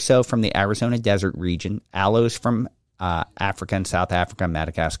 50 or so from the Arizona desert region. Aloes from Africa and South Africa,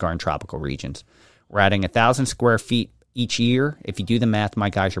 Madagascar, and tropical regions. We're adding 1,000 square feet each year. If you do the math, my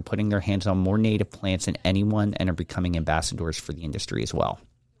guys are putting their hands on more native plants than anyone and are becoming ambassadors for the industry as well.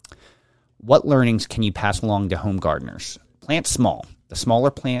 What learnings can you pass along to home gardeners? Plant small. The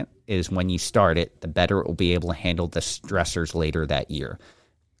smaller plant is when you start it, the better it will be able to handle the stressors later that year.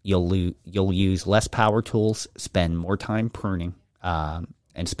 You'll use less power tools, spend more time pruning,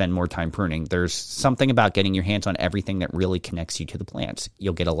 There's something about getting your hands on everything that really connects you to the plants.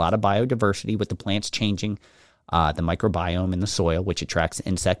 You'll get a lot of biodiversity with the plants changing, the microbiome in the soil, which attracts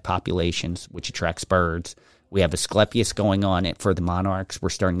insect populations, which attracts birds. We have Asclepius going on for the monarchs. We're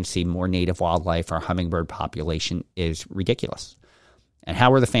starting to see more native wildlife. Our hummingbird population is ridiculous. And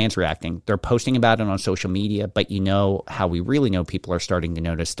how are the fans reacting? They're posting about it on social media, but you know how we really know people are starting to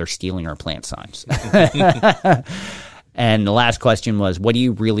notice they're stealing our plant signs. And the last question was, what do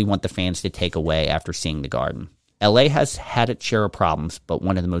you really want the fans to take away after seeing the garden? LA has had its share of problems, but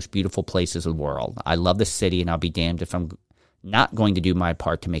one of the most beautiful places in the world. I love the city, and I'll be damned if I'm not going to do my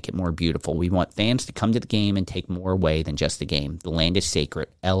part to make it more beautiful. We want fans to come to the game and take more away than just the game. The land is sacred.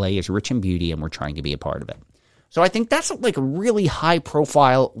 LA is rich in beauty, and we're trying to be a part of it. So I think that's like a really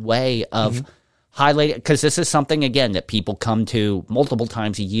high-profile way of highlighting, because this is something, again, that people come to multiple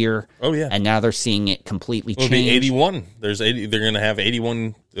times a year. Oh, yeah. And now they're seeing it completely change. It'll be 81. They're going to have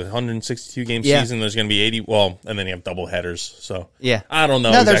 81, 162-game season. There's going to be 80, and then you have double headers. So yeah. I don't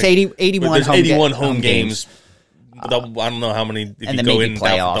know. No, there's 81 there's home 81 home games. I don't know how many, if and you then go maybe in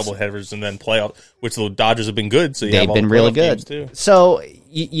playoffs. double headers and then playoff, which the Dodgers have been good. So they've been really good too. So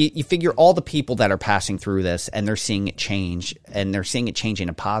you figure all the people that are passing through this, and they're seeing it change, and they're seeing it change in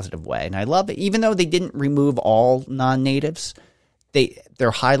a positive way. And I love it. Even though they didn't remove all non-natives, they're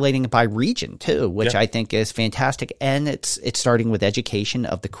highlighting it by region too, which I think is fantastic. And it's starting with education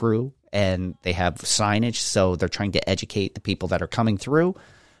of the crew, and they have signage, so they're trying to educate the people that are coming through.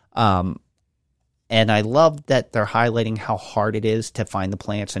 And I love that they're highlighting how hard it is to find the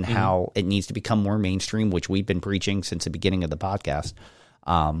plants and how it needs to become more mainstream, which we've been preaching since the beginning of the podcast.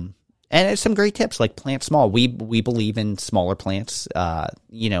 And it's some great tips, like plant small. We believe in smaller plants.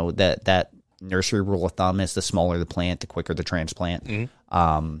 That nursery rule of thumb is the smaller the plant, the quicker the transplant.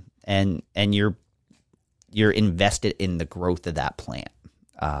 And you're invested in the growth of that plant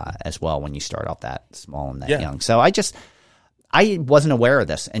as well when you start off that small and that young. So I wasn't aware of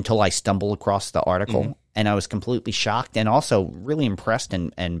this until I stumbled across the article, and I was completely shocked and also really impressed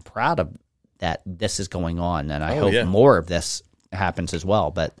and proud of that this is going on, and I Oh, hope yeah. more of this happens as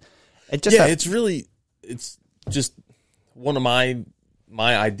well. But it just it's just one of my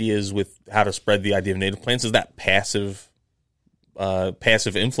ideas with how to spread the idea of native plants is that passive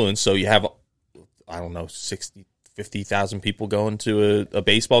influence. So you have, I don't know, 50,000 people going to a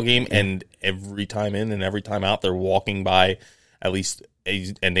baseball game, and every time in and every time out, they're walking by at least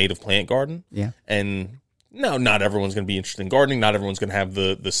a native plant garden. Yeah. And no, not everyone's going to be interested in gardening. Not everyone's going to have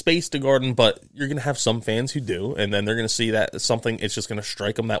the space to garden, but you're going to have some fans who do, and then they're going to see that something, it's just going to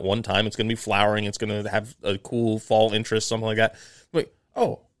strike them that one time. It's going to be flowering. It's going to have a cool fall interest, something like that. Like,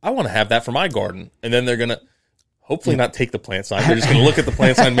 oh, I want to have that for my garden. And then they're going to hopefully not take the plant sign. They're just going to look at the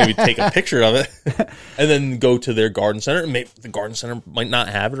plant sign, maybe take a picture of it, and then go to their garden center. Maybe the garden center might not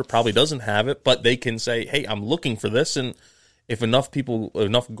have it or probably doesn't have it, but they can say, hey, I'm looking for this. And if enough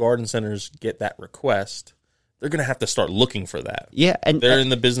garden centers get that request, they're going to have to start looking for that. Yeah, and they're in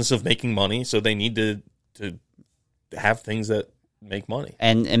the business of making money, so they need to have things that make money.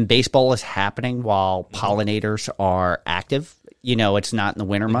 And baseball is happening while pollinators are active. You know, it's not in the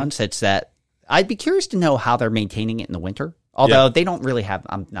winter months. It's that I'd be curious to know how they're maintaining it in the winter. Although they don't really have,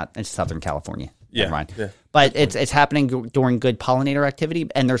 it's Southern California. Yeah, Never mind. yeah. But it's happening during good pollinator activity,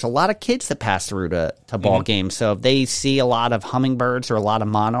 and there's a lot of kids that pass through to ball games. So if they see a lot of hummingbirds or a lot of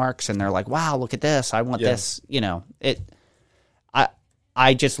monarchs, and they're like, "Wow, look at this! I want this." You know,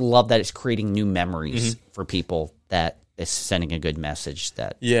 I just love that it's creating new memories for people. That is sending a good message.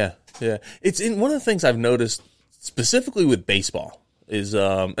 That Yeah. It's one of the things I've noticed specifically with baseball is,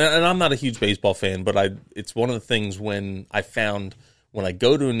 and I'm not a huge baseball fan, but it's one of the things when I found when I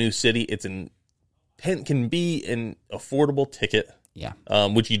go to a new city, can be an affordable ticket. Yeah.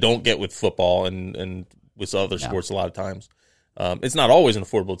 Which you don't get with football and with other sports a lot of times. It's not always an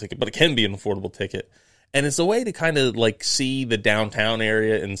affordable ticket, but it can be an affordable ticket. And it's a way to kind of like see the downtown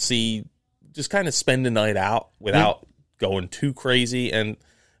area and just kind of spend a night out without going too crazy and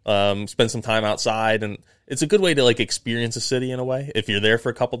spend some time outside. And it's a good way to like experience a city in a way if you're there for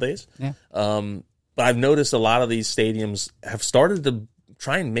a couple days. Yeah. But I've noticed a lot of these stadiums have started to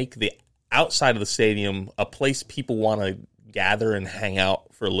try and make the outside of the stadium a place people want to gather and hang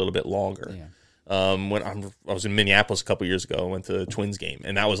out for a little bit longer. Yeah. When I was in Minneapolis a couple years ago, I went to a Twins game,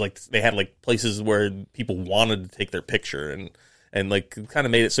 and that was like they had like places where people wanted to take their picture and like kind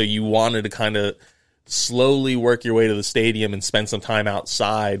of made it so you wanted to kind of slowly work your way to the stadium and spend some time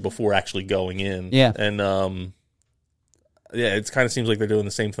outside before actually going in. Yeah. And it kind of seems like they're doing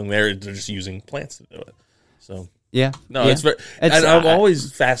the same thing there. They're just using plants to do it. So Yeah. no, yeah. it's very. And I'm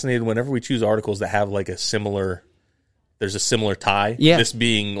always fascinated whenever we choose articles that have like there's a similar tie. Yeah. This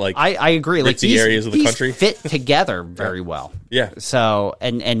being like I agree. Like ritzy areas of the country fit together very well. Yeah. So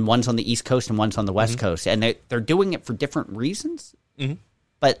and one's on the East Coast and one's on the West Coast, and they're doing it for different reasons,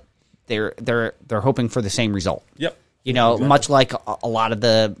 but they're hoping for the same result. Yep. You know, much like a lot of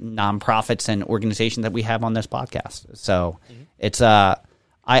the nonprofits and organizations that we have on this podcast. So it's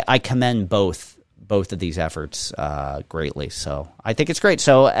I commend both of these efforts greatly. So I think it's great.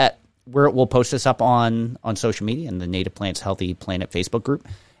 So we'll post this up on social media in the Native Plants Healthy Planet Facebook group,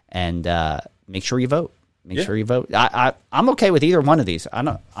 and make sure you vote. Make sure you vote. I'm okay with either one of these.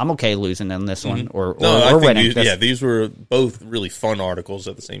 I'm okay losing on this one or winning. These were both really fun articles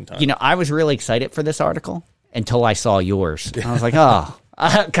at the same time. You know, I was really excited for this article until I saw yours. I was like, oh,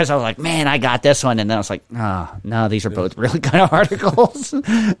 because I was like, man, I got this one. And then I was like, oh, no, these are both really good articles.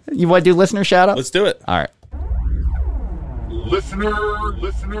 You want to do listener shout out? Let's do it. All right. Listener,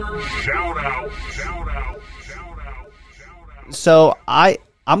 shout out. So I'm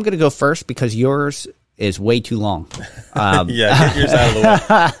going to go first because yours is way too long. Get yours out of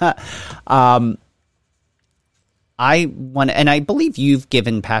the way. I want, and I believe you've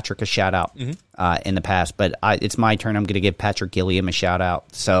given Patrick a shout out in the past, but it's my turn. I'm going to give Patrick Gilliam a shout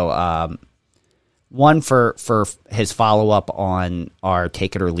out. So, one for his follow up on our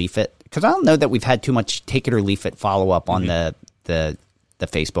Take It or Leaf It, because I don't know that we've had too much Take It or Leaf It follow up on the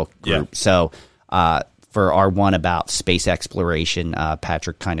Facebook group. Yeah. So, for our one about space exploration,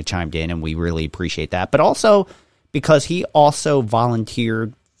 Patrick kind of chimed in, and we really appreciate that. But also because he also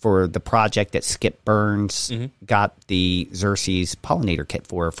volunteered for the project that Skip Burns got the Xerces pollinator kit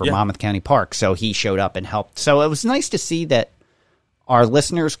for Monmouth County Park. So he showed up and helped. So it was nice to see that our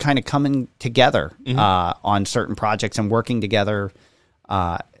listeners kind of coming together on certain projects and working together.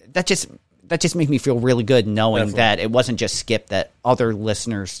 That just made me feel really good knowing that it wasn't just Skip, that other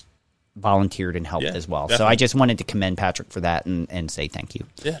listeners volunteered and helped as well. Definitely. So I just wanted to commend Patrick for that and say thank you.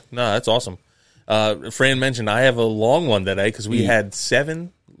 Yeah, no, that's awesome. Fran mentioned I have a long one today because we had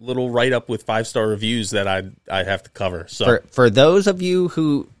 7 little write-up with 5-star reviews that I have to cover. So for those of you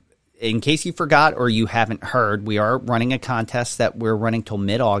who in case you forgot or you haven't heard, we are running a contest that we're running till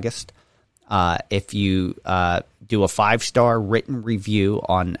mid-August. If you do a 5-star written review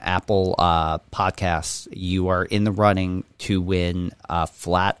on Apple Podcasts, you are in the running to win a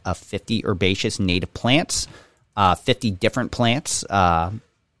flat of 50 herbaceous native plants, 50 different plants.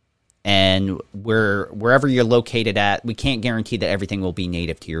 And wherever you're located at, we can't guarantee that everything will be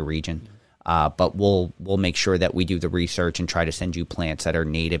native to your region. But we'll make sure that we do the research and try to send you plants that are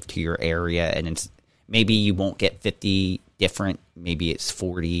native to your area. And maybe you won't get 50 different, maybe it's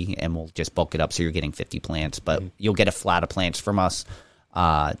 40, and we'll just bulk it up so you're getting 50 plants. But you'll get a flat of plants from us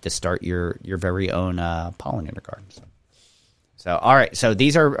to start your very own pollinator gardens. So, all right. So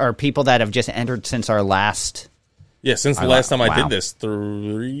these are people that have just entered since our last. Yeah, since the last time I did this,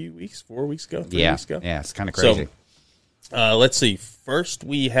 3 weeks, 4 weeks ago, 3 weeks ago. Yeah, it's kind of crazy. So, let's see. First,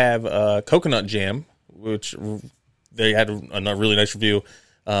 we have Coconut Jam, which they had a really nice review.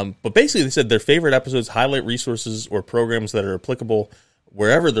 But basically, they said their favorite episodes highlight resources or programs that are applicable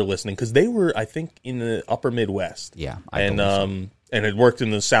wherever they're listening, because they were, I think, in the upper Midwest. Yeah, and had worked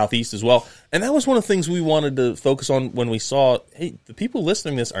in the Southeast as well. And that was one of the things we wanted to focus on when we saw, hey, the people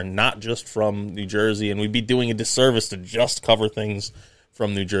listening to this are not just from New Jersey, and we'd be doing a disservice to just cover things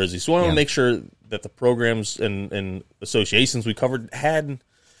from New Jersey. So I want to make sure that the programs and associations we covered had,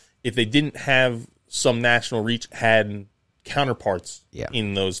 if they didn't have some national reach, had counterparts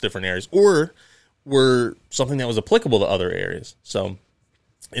in those different areas, or were something that was applicable to other areas. So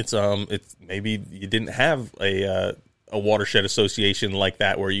it's maybe you didn't have a watershed association like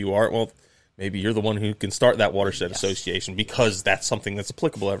that where you are. Well, maybe you're the one who can start that watershed association, because that's something that's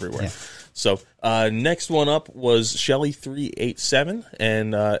applicable everywhere. Yeah. So next one up was Shelly387,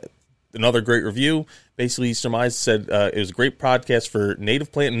 and another great review. Basically, surmised, said it was a great podcast for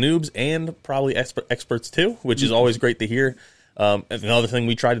native plant noobs and probably experts too, which is always great to hear. Another thing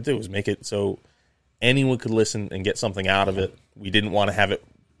we tried to do was make it so anyone could listen and get something out of it. We didn't want to have it.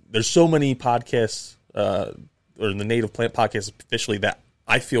 There's so many podcasts, or the native plant podcasts officially, that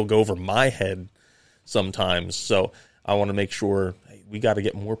I feel go over my head sometimes. So I want to make sure, hey, we got to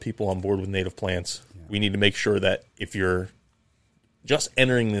get more people on board with native plants. Yeah. We need to make sure that if you're just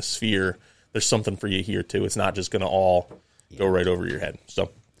entering this sphere, there's something for you here too. It's not just going to all go right over your head.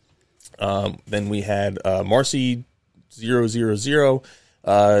 So then we had Marcy 000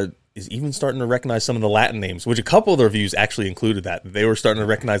 is even starting to recognize some of the Latin names, which a couple of the reviews actually included that. They were starting to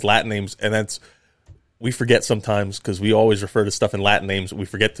recognize Latin names, and that's, we forget sometimes, because we always refer to stuff in Latin names. We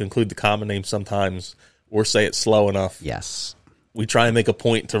forget to include the common names sometimes, or say it slow enough. Yes. We try and make a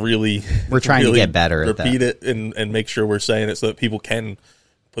point to really... We're trying to get better at that. Repeat it and make sure we're saying it so that people can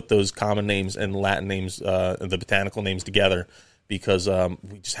put those common names and Latin names, the botanical names together, because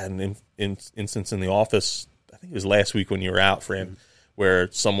we just had an instance in the office, I think it was last week when you were out, Fran,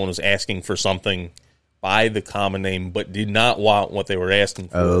 where someone was asking for something by the common name but did not want what they were asking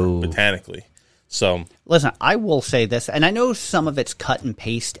for botanically. So listen, I will say this, and I know some of it's cut and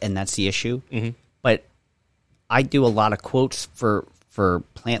paste, and that's the issue, but I do a lot of quotes for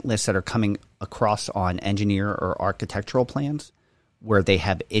plant lists that are coming across on engineer or architectural plans where they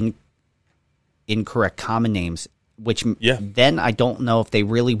have incorrect common names, which then I don't know if they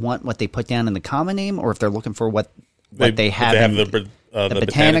really want what they put down in the common name, or if they're looking for what they have in the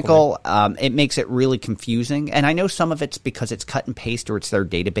botanical. It makes it really confusing, and I know some of it's because it's cut and paste or it's their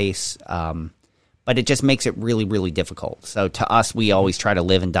database, but it just makes it really, really difficult. So to us, we always try to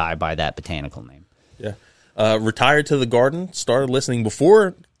live and die by that botanical name. Yeah. Retired to the garden, started listening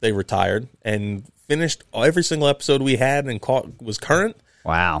before they retired, and finished every single episode we had and was current.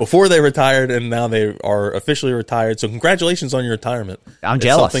 Wow. Before they retired, and now they are officially retired. So congratulations on your retirement. I'm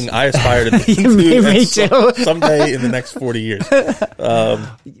jealous. Something I aspire to do Me too. someday in the next 40 years.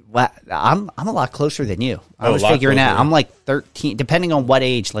 Well, I'm a lot closer than you. I was figuring out. I'm like 13, depending on what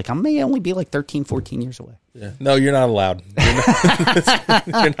age. Like I may only be like 13, 14 years away. Yeah. No, you're not allowed. You're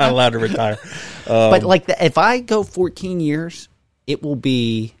not allowed to retire. But like if I go 14 years, it will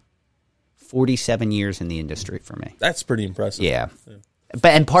be 47 years in the industry for me. That's pretty impressive. Yeah.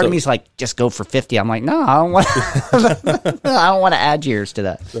 But part of me is like, just go for 50. I'm like, no, I don't want. I don't want to add years to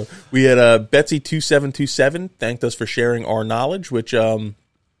that. So we had Betsy2727 thanked us for sharing our knowledge, which and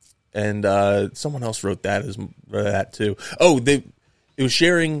someone else wrote that too. Oh, it was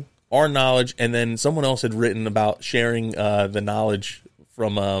sharing our knowledge, and then someone else had written about sharing the knowledge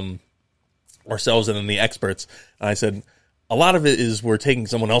from ourselves and then the experts. And I said, a lot of it is we're taking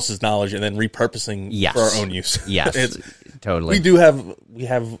someone else's knowledge and then repurposing Yes. for our own use. Yes, totally. We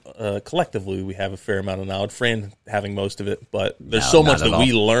have collectively, we have a fair amount of knowledge. Fran having most of it, but there's so much not that at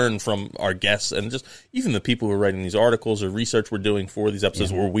we all. learn from our guests and just even the people who are writing these articles or research we're doing for these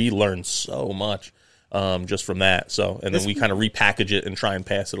episodes where we learn so much just from that. So, and then we kind of repackage it and try and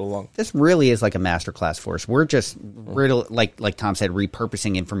pass it along. This really is like a masterclass for us. We're just really, like Tom said,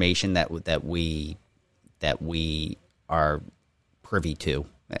 repurposing information that we are privy to,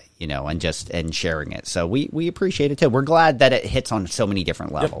 and sharing it. So we appreciate it too. We're glad that it hits on so many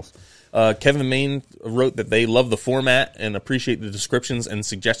different levels. Kevin Main wrote that they love the format and appreciate the descriptions and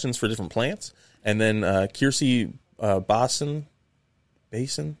suggestions for different plants. And then Kiersey Basan.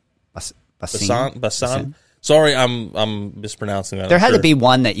 Sorry, I'm mispronouncing that. There had to be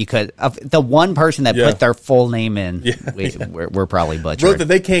one that you could. The one person that put their full name in, we're probably butchering. Wrote that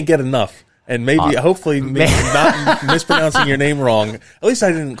they can't get enough, and hopefully not mispronouncing your name wrong. At least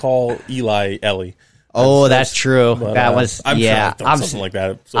I didn't call Eli Ellie. That's true. But, that was I'm sure I've done something like that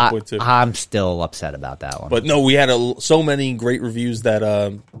at some point too. I'm still upset about that one. But no, we had so many great reviews that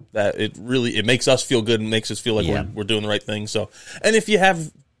it makes us feel good and makes us feel like we're doing the right thing. So, and if you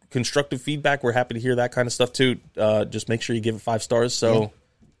have constructive feedback, we're happy to hear that kind of stuff too. Just make sure you give it 5 stars. So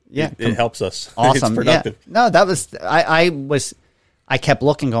it helps us. Awesome. It's productive. Yeah. No, that was I kept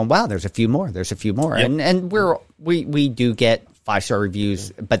looking, going, wow, there's a few more. Yep. And we do get 5-star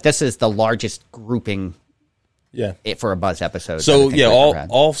reviews, but this is the largest grouping. For a Buzz episode. So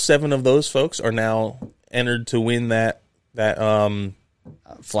all 7 of those folks are now entered to win that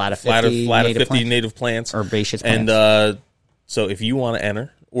flat of 50 native plants herbaceous plants. And so if you want to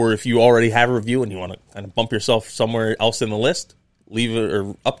enter, or if you already have a review and you want to kind of bump yourself somewhere else in the list, leave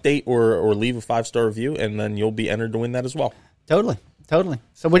or update or leave a 5-star review, and then you'll be entered to win that as well. Totally.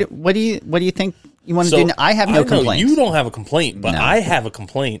 So what do you think you want to do? I have no complaints. You don't have a complaint, but I have a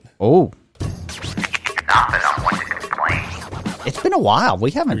complaint. Oh. It's been a while.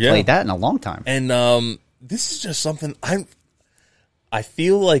 We haven't played that in a long time. And this is just something I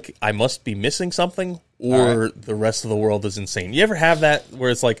feel like I must be missing something, or the rest of the world is insane. You ever have that where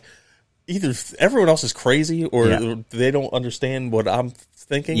it's like either everyone else is crazy or they don't understand what I'm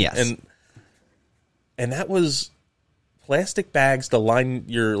thinking? Yes. And that was plastic bags to line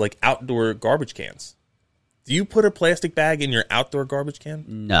your outdoor garbage cans. Do you put a plastic bag in your outdoor garbage can?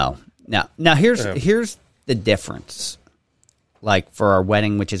 No. Now here's the difference. Like for our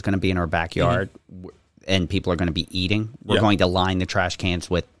wedding, which is going to be in our backyard, and people are going to be eating, we're going to line the trash cans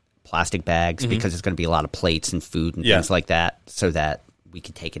with plastic bags because there's going to be a lot of plates and food and things like that, so that we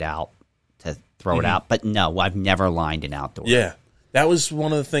can take it out to throw it out. But no, I've never lined an outdoor. Yeah, that was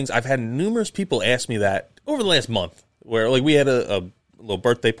one of the things. I've had numerous people ask me that over the last month, where we had a little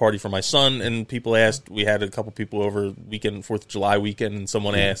birthday party for my son, and people asked. We had a couple people over weekend, 4th of July weekend, and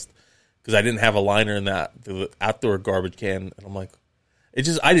someone asked, because I didn't have a liner in the outdoor garbage can, and I'm like,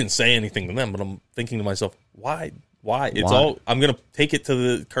 I didn't say anything to them, but I'm thinking to myself, why? I'm going to take it to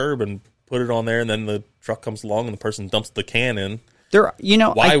the curb and put it on there, and then the truck comes along and the person dumps the can in.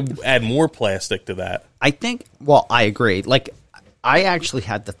 Why add more plastic to that? I think, I agree. I actually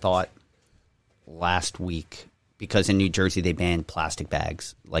had the thought last week, because in New Jersey they banned plastic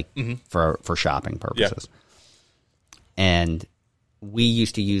bags, for shopping purposes. Yeah. And we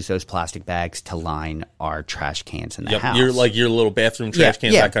used to use those plastic bags to line our trash cans in the house. Your little bathroom trash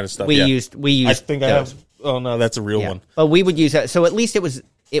cans, that kind of stuff. We used. I think those. I have. Oh no, that's a real one. But we would use that. So at least it was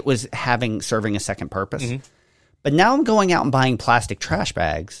serving a second purpose. But now I'm going out and buying plastic trash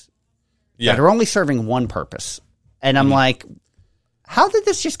bags that are only serving one purpose, and I'm like, how did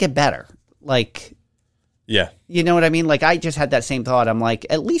this just get better? You know what I mean? I just had that same thought. I'm like,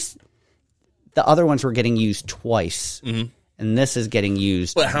 at least the other ones were getting used twice. And this is getting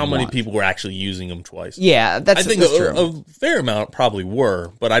used. But how many people were actually using them twice? Yeah, that's true. A fair amount probably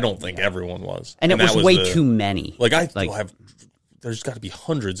were, but I don't think everyone was. And it was way too many. There's got to be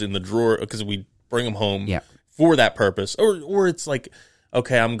hundreds in the drawer because we bring them home for that purpose. Or it's like,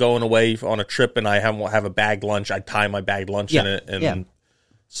 okay, I'm going away on a trip and I have a bagged lunch. I tie my bagged lunch in it. And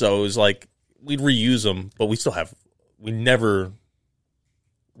so it was like, we'd reuse them, but we never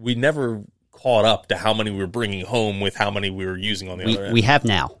caught up to how many we were bringing home with how many we were using on the other end. We have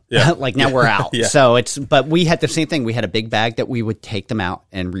now. Now we're out. So but we had the same thing. We had a big bag that we would take them out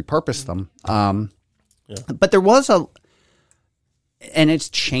and repurpose them. But there was and it's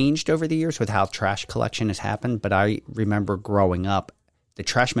changed over the years with how trash collection has happened. But I remember growing up, the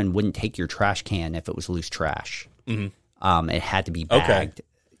trashman wouldn't take your trash can if it was loose trash. It had to be bagged,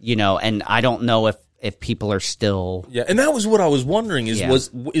 and I don't know if people are still... Yeah, and that was what I was wondering, is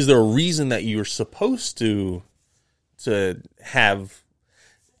there a reason that you're supposed to to have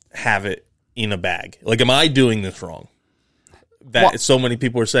it in a bag? Like, am I doing this wrong? That so many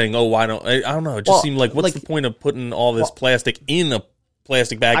people are saying, "Oh, why don't I don't know?" It just seemed like, what's the point of putting all this plastic in a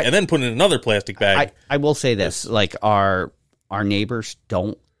plastic bag and then putting in another plastic bag? I will say this: like our neighbors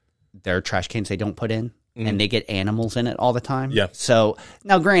don't their trash cans they don't put in, and they get animals in it all the time. Yeah. So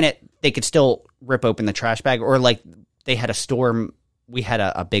now, granted, they could still rip open the trash bag, or like they had a storm. We had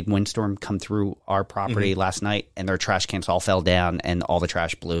a big windstorm come through our property last night, and their trash cans all fell down, and all the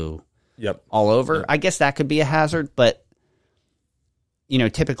trash blew all over. Yep. I guess that could be a hazard, but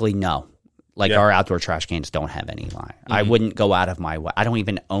typically no. Like our outdoor trash cans don't have any line. I wouldn't go out of my way. I don't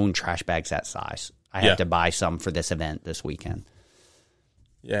even own trash bags that size. I had to buy some for this event this weekend.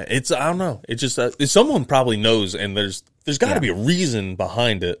 Yeah, I don't know. It's just someone probably knows, and there's got to be a reason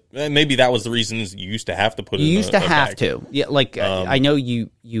behind it. Maybe that was the reasons you used to have to put it in a bag. You used to have to. Yeah, like I know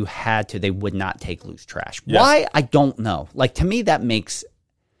you had to. They would not take loose trash. Yeah. Why? I don't know. Like, to me, that makes,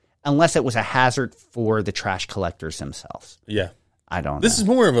 unless it was a hazard for the trash collectors themselves. Yeah. I don't know. This is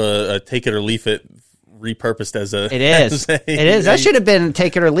more of a take it or leave it, repurposed as a... It is. It is. That should have been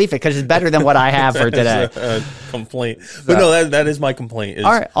take it or leave it, because it's better than what I have for today. A complaint. But no, that is my complaint. All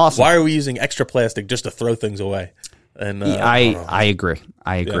right, awesome. Why are we using extra plastic just to throw things away? And I agree.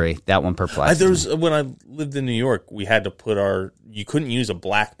 Yeah. That one perplexes me. When I lived in New York, we had to put you couldn't use a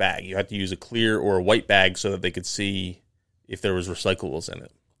black bag. You had to use a clear or a white bag so that they could see if there was recyclables in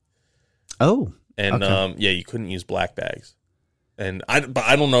it. Oh. And okay. You couldn't use black bags. And I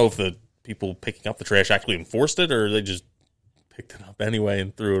don't know if the people picking up the trash actually enforced it, or they just picked it up anyway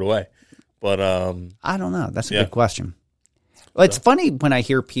and threw it away. But I don't know. That's a good question. Well, it's funny when I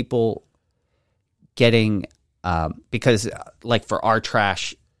hear people getting because like for our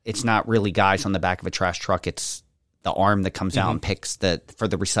trash, it's not really guys on the back of a trash truck. It's the arm that comes out and picks for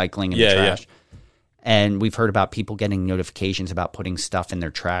the recycling and the trash. Yeah. And we've heard about people getting notifications about putting stuff in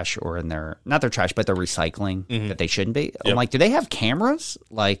their trash or in not their trash, but their recycling that they shouldn't be. Yep. I'm like, do they have cameras?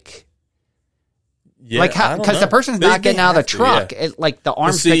 Like, like how? Because the person's not getting out of the truck. Yeah. Like the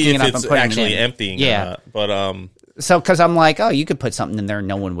arm's picking it up and putting it in. Actually emptying. Yeah. But so because I'm like, oh, you could put something in there,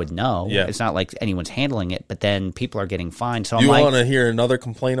 no one would know. Yeah. It's not like anyone's handling it, but then people are getting fined. So you want to hear another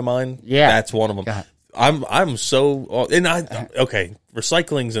complaint of mine? Yeah, that's one of them. I'm so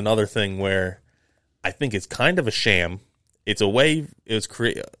recycling's another thing where I think it's kind of a sham. It's a way it's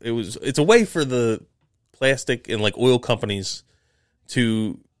a way for the plastic and like oil companies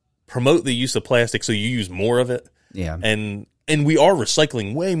to promote the use of plastic so you use more of it. Yeah. And we are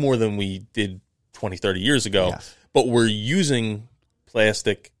recycling way more than we did 20, 30 years ago. Yes. But we're using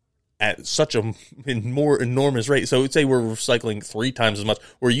plastic at such a more enormous rate. So say we're recycling 3 times as much.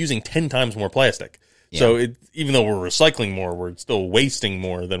 We're using 10 times more plastic. Yeah. So even though we're recycling more, we're still wasting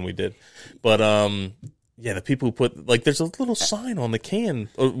more than we did. But the people who put there's a little sign on the can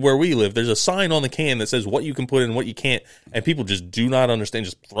where we live. There's a sign on the can that says what you can put in and what you can't, and people just do not understand.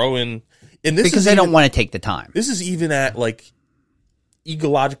 Just throw in, and this because they don't want to take the time. This is even at like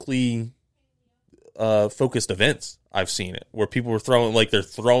ecologically focused events. I've seen it where people were they're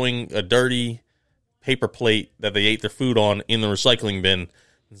throwing a dirty paper plate that they ate their food on in the recycling bin.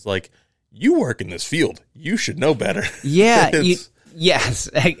 It's like, you work in this field. You should know better. Yeah. Yes,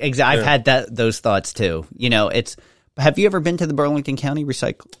 exactly. I've had those thoughts too. Have you ever been to the Burlington County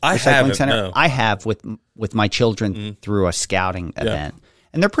Recycling Center? No. I have with my children through a scouting event.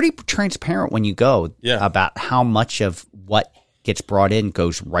 And they're pretty transparent when you go about how much of what gets brought in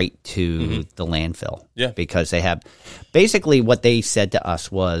goes right to the landfill. Yeah. Because they have basically what they said to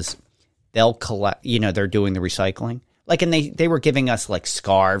us was they'll collect, they're doing the recycling. Like, and they were giving us like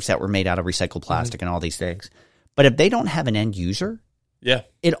scarves that were made out of recycled plastic and all these things. But if they don't have an end user,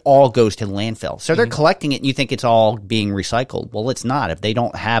 it all goes to the landfill. So they're collecting it, and you think it's all being recycled. Well, it's not. If they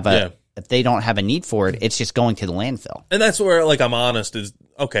don't have a need for it, it's just going to the landfill. And that's where, I'm honest, is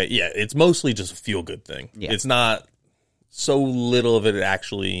okay. Yeah, it's mostly just a feel good thing. Yeah. It's not so little of it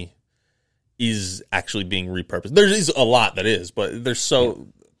actually is actually being repurposed. There is a lot that is, but there's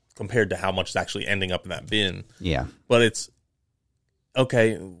compared to how much is actually ending up in that bin. Yeah. But it's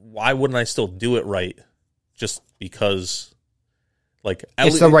okay. Why wouldn't I still do it right? Just because,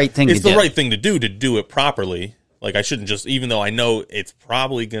 it's the right thing. It's the right thing to do it properly. Like, I shouldn't just, even though I know it's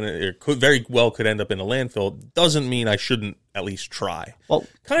probably very well could end up in a landfill, doesn't mean I shouldn't at least try. Well,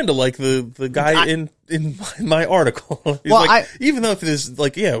 kind of like the guy in my article. He's even though if this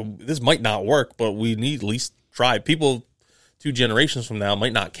this might not work, but we need at least try. People 2 generations from now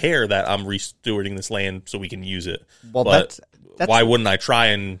might not care that I'm restewarding this land so we can use it. Well, but that's why wouldn't I try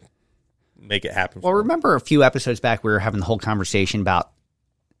and make it happen? Well, remember a few episodes back, we were having the whole conversation about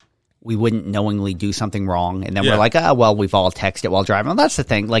we wouldn't knowingly do something wrong, and then Yeah. we're like, well, we've all texted while driving. Well, that's the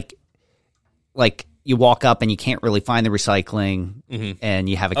thing. Like you walk up and you can't really find the recycling, and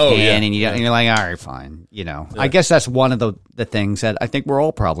you have a Oh, can, yeah. and you're like, all right, fine. I guess that's one of the things that I think we're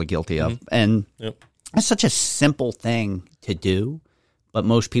all probably guilty of, and Yep. it's such a simple thing to do, but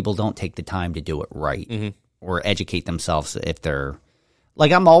most people don't take the time to do it right or educate themselves if they're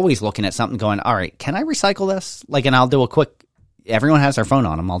like, I'm always looking at something going, all right, can I recycle this? Like, and I'll do a quick, everyone has their phone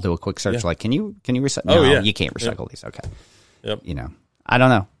on them. I'll do a quick search. Yeah. Like, can you recycle? Oh, No, yeah. you can't recycle these. Okay. Yep. I don't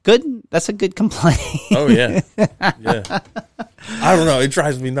know. Good. That's a good complaint. Oh yeah, yeah. I don't know. It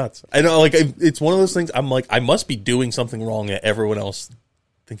drives me nuts. I know, like it's one of those things. I'm like, I must be doing something wrong that everyone else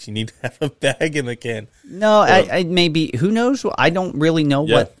thinks you need to have a bag in the can. No, I maybe, who knows? I don't really know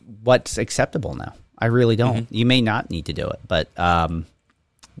Yeah. what's acceptable now. I really don't. You may not need to do it, but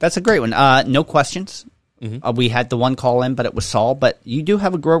that's a great one. No questions. We had the one call in, but it was Saul. But you do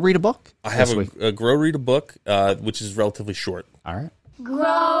have a Grow Read a Book? I have this week. a Grow Read a Book, which is relatively short. All right.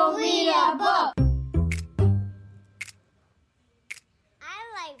 Grow, read a book.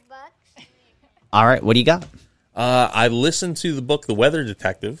 I like books. All right. What do you got? I listened to the book The Weather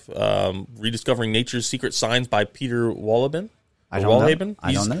Detective, Rediscovering Nature's Secret Signs by Peter Wohlleben. I don't know. Wohlleben.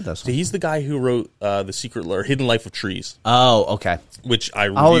 I don't know this So one. he's the guy who wrote The Secret or Hidden Life of Trees, Oh, okay. which I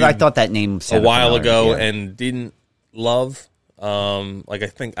Oh, reviewed I thought that name a sounded while familiar. ago Yeah. and didn't love. My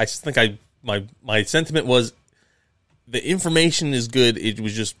sentiment was the information is good. It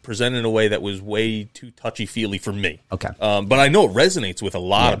was just presented in a way that was way too touchy feely for me. Okay. But I know it resonates with a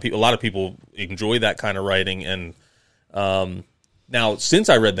lot of people. A lot of people enjoy that kind of writing. And now, since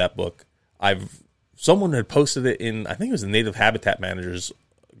I read that book, someone had posted it in, I think it was the Native Habitat Managers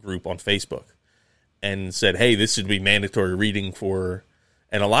group on Facebook, and said, "Hey, this should be mandatory reading for."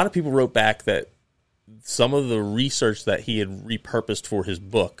 And a lot of people wrote back that some of the research that he had repurposed for his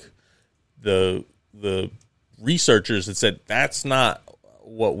book, the researchers had said that's not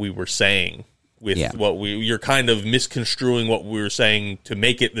what we were saying with you're kind of misconstruing what we were saying to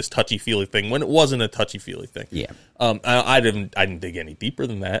make it this touchy-feely thing when it wasn't a touchy-feely thing. Yeah. I didn't dig any deeper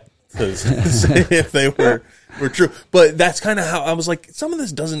than that, because if they were true. But that's kind of how I was like, some of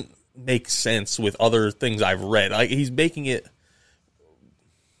this doesn't make sense with other things I've read. Like, he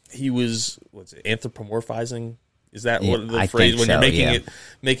was anthropomorphizing? Is that what the I phrase think when so, you're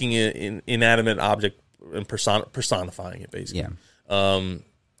making it an inanimate object and personifying it, basically? Yeah.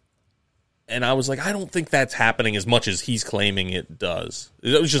 And I was like, I don't think that's happening as much as he's claiming it does.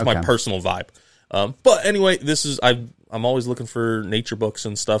 That was just my personal vibe. But anyway, I'm always looking for nature books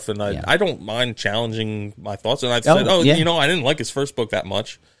and stuff, and I don't mind challenging my thoughts. And I said, I didn't like his first book that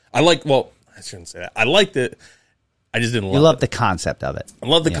much. I shouldn't say that. I liked it. I just didn't love it. You love the concept of it. I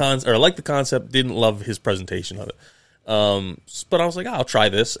love the I like the concept, didn't love his presentation of it. But I was like, I'll try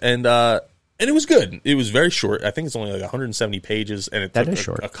this. And it was good. It was very short. I think it's only like 170 pages, and it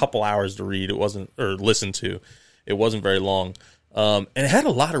took a couple hours to read. It wasn't, or listen to. It wasn't very long. And it had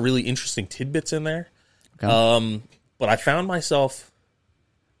a lot of really interesting tidbits in there. Okay. But I found myself,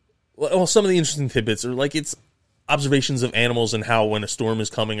 some of the interesting tidbits are like, it's observations of animals and how when a storm is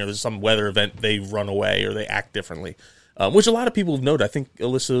coming or there's some weather event, they run away or they act differently, which a lot of people have noted. I think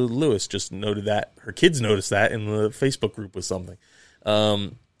Alyssa Lewis just noted that. Her kids noticed that in the Facebook group with something.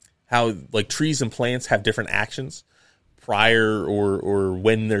 How like trees and plants have different actions prior or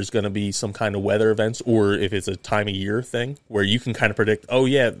when there's going to be some kind of weather events, or if it's a time of year thing where you can kind of predict, oh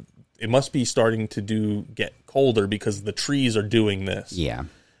yeah, it must be starting to get colder because the trees are doing this. Yeah.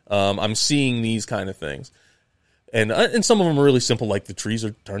 I'm seeing these kind of things. And some of them are really simple, like the trees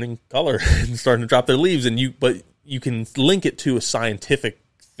are turning color and starting to drop their leaves, but you can link it to a scientific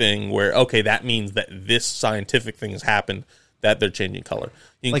thing where, okay, that means that this scientific thing has happened, that they're changing color.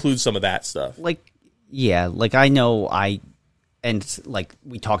 You include some of that stuff. I know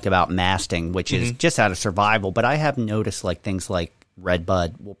we talked about masting, which is just out of survival, but I have noticed like things like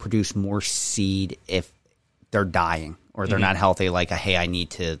redbud will produce more seed if they're dying or they're not healthy. Like, hey, I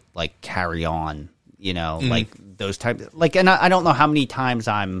need to like carry on. Like those types, and I don't know how many times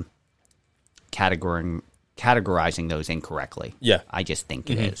I'm categorizing those incorrectly. Yeah. I just think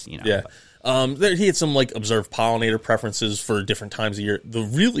it is, Yeah. He had some like observed pollinator preferences for different times of year.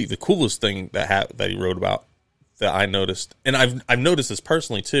 The coolest thing that he wrote about that I noticed, and I've noticed this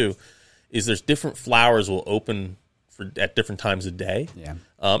personally too, is there's different flowers will open at different times of day. Yeah.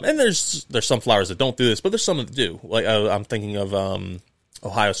 And there's some flowers that don't do this, but there's some that do. Like I'm thinking of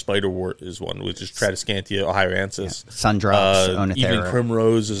Ohio spiderwort is one, which is Tradescantia ohioensis. Sundrops, Oenothera. Evening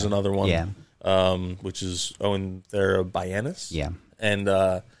primrose is another one. Yeah. Which is Oenothera biennis. Yeah. And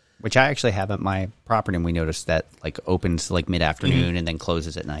Which I actually have at my property, and we noticed that like opens like mid-afternoon and then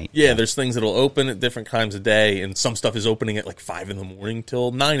closes at night. Yeah, there's things that'll open at different times of day, and some stuff is opening at like 5 in the morning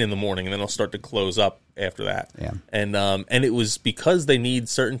till 9 in the morning, and then it'll start to close up after that. Yeah. And it was because they need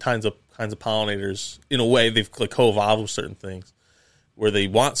certain kinds of pollinators. In a way, they've like co-evolved with certain things where they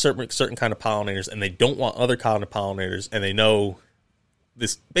want certain kind of pollinators, and they don't want other kind of pollinators, and they know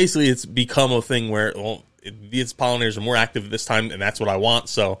this. Basically, it's become a thing where these pollinators are more active at this time, and that's what I want.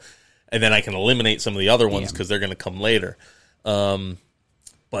 So, and then I can eliminate some of the other ones because they're going to come later.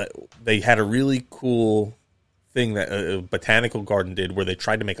 But they had a really cool thing that a botanical garden did where they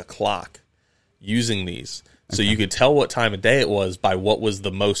tried to make a clock using these. So you could tell what time of day it was by what was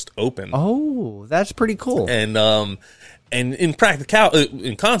the most open. Oh, that's pretty cool. And in in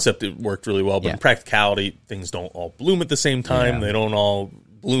concept, it worked really well. But in practicality, things don't all bloom at the same time. Yeah. They don't all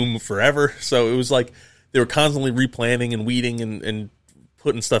bloom forever. So it was like they were constantly replanting and weeding and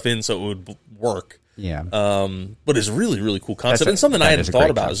putting stuff in so it would work. Yeah. But it's a really, really cool concept. And something I hadn't thought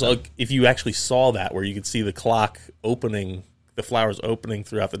about is like if you actually saw that where you could see the clock opening, the flowers opening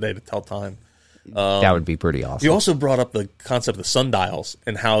throughout the day to tell time. That would be pretty awesome. You also brought up the concept of sundials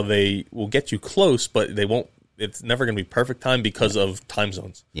and how they will get you close, but they won't. It's never going to be perfect time because of time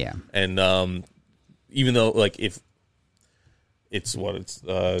zones. Yeah. And even though like if it's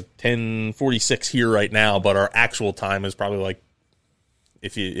 10:46 here right now, but our actual time is probably like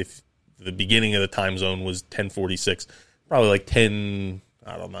if the beginning of the time zone was 10:46, probably like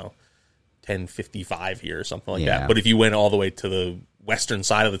 10:55 here or something like that. But if you went all the way to the western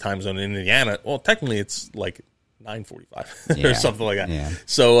side of the time zone in Indiana, well, technically it's like 9:45 or something like that. Yeah.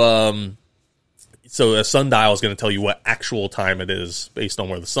 So so a sundial is going to tell you what actual time it is based on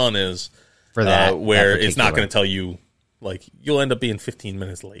where the sun is. For that, where it's not going to tell you. Like, you'll end up being 15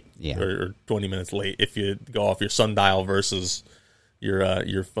 minutes late or 20 minutes late if you go off your sundial versus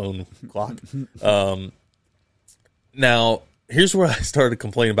your phone clock. Now, here's where I started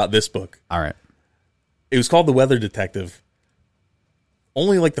complaining about this book. All right. It was called The Weather Detective.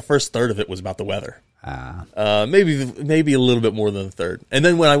 Only like the first third of it was about the weather. Maybe a little bit more than a third. And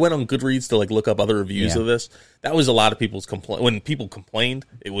then when I went on Goodreads to like look up other reviews of this, that was a lot of people's complaint. When people complained,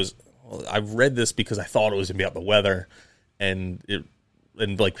 it was, I read this because I thought it was going to be about the weather. And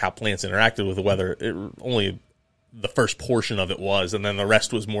like how plants interacted with the weather. Only the first portion of it was, and then the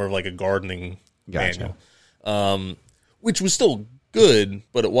rest was more of like a gardening manual, which was still good,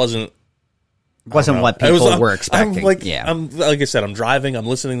 but it wasn't. Wasn't what people were expecting. I'm like I said, I'm driving, I'm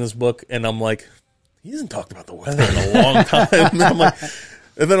listening to this book, and I'm like, he hasn't talked about the weather in a long time. and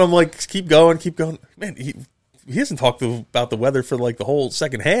then I'm like, keep going, man. He hasn't talked about the weather for like the whole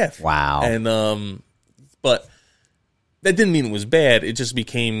second half. Wow. And but that didn't mean it was bad. It just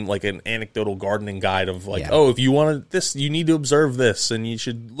became like an anecdotal gardening guide of like, oh, if you wanted this, you need to observe this, and you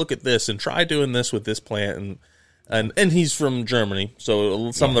should look at this, and try doing this with this plant. And he's from Germany,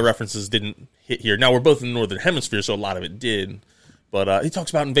 so some of the references didn't hit here. Now, we're both in the Northern Hemisphere, so a lot of it did. But he talks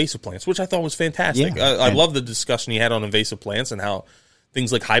about invasive plants, which I thought was fantastic. Yeah. I love the discussion he had on invasive plants and how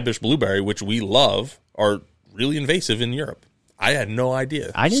things like highbush blueberry, which we love, are really invasive in Europe. I had no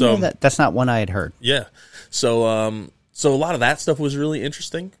idea. I didn't know that. That's not one I had heard. Yeah. So so a lot of that stuff was really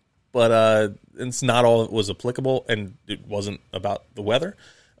interesting, but it's not all that was applicable, and it wasn't about the weather.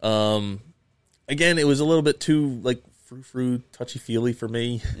 Again, it was a little bit too like frou-frou, touchy-feely for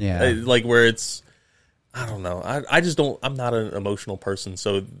me. Yeah. Like where it's, I don't know. I just don't, I'm not an emotional person,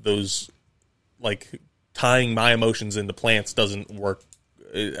 so those like tying my emotions into plants doesn't work.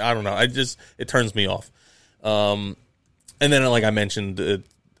 I don't know. It turns me off. And then like I mentioned,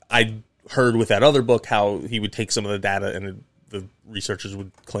 I heard with that other book how he would take some of the data and the researchers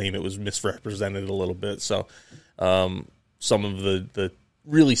would claim it was misrepresented a little bit. So some of the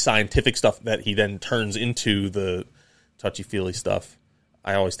really scientific stuff that he then turns into the touchy-feely stuff,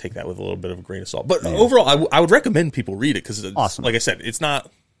 I always take that with a little bit of a grain of salt. But overall, I would recommend people read it because, awesome. Like I said, it's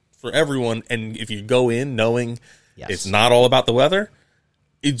not for everyone. And if you go in knowing it's not all about the weather,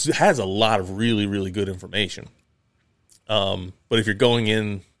 it has a lot of really, really good information. But if you're going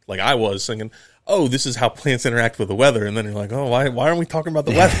in like I was thinking, oh, this is how plants interact with the weather, and then you're like, oh, why aren't we talking about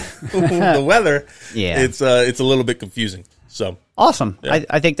the weather? The weather, it's a little bit confusing. So awesome. Yeah.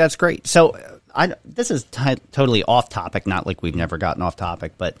 I think that's great. So this is totally off topic, not like we've never gotten off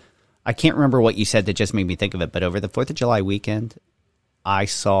topic, but I can't remember what you said that just made me think of it. But over the 4th of July weekend, I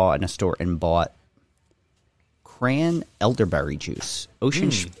saw in a store and bought cran elderberry juice.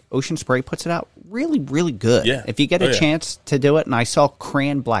 Ocean Spray puts it out really, really good. Yeah. If you get a chance to do it, and I saw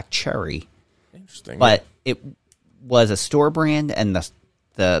cran black cherry. Interesting. But it was a store brand, and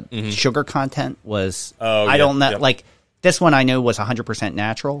the sugar content was I don't know. Like this one I know was 100%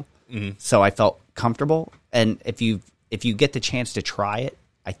 natural. So I felt comfortable. And if you get the chance to try it,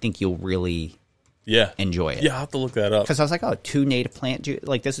 I think you'll really enjoy it. Yeah, I'll have to look that up. Because I was like, 2 native plant juice.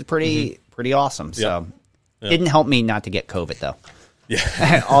 Like, this is pretty awesome. So it didn't help me not to get COVID, though.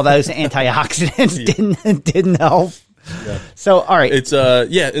 Yeah. All those antioxidants didn't help. Yeah. So, all right. It's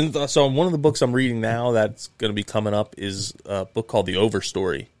and so one of the books I'm reading now that's going to be coming up is a book called The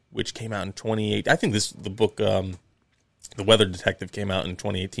Overstory, which came out in 2018. I think the book, The Weather Detective, came out in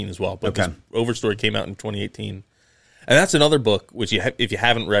 2018 as well. But this Overstory came out in 2018. And that's another book, which if you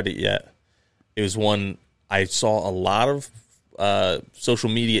haven't read it yet, it was one I saw a lot of social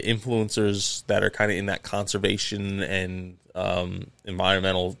media influencers that are kind of in that conservation and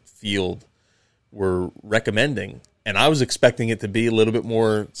environmental field were recommending. And I was expecting it to be a little bit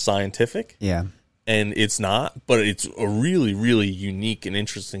more scientific. Yeah. And it's not, but it's a really, really unique and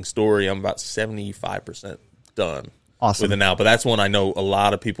interesting story. I'm about 75% done with it now. But that's one I know a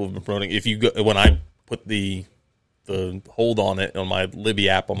lot of people have been promoting. If you go, when I put the hold on it on my Libby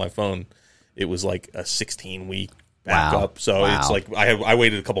app on my phone, it was like a 16-week backup. So it's like I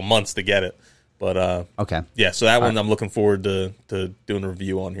waited a couple months to get it. But so that one I'm looking forward to doing a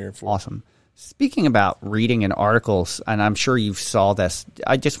review on here. Awesome. Speaking about reading and articles, and I'm sure you saw this,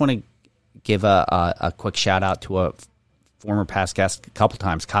 I just want to give a quick shout out to a former past guest a couple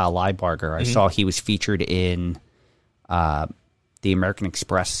times, Kyle Leibarger. I saw he was featured in the American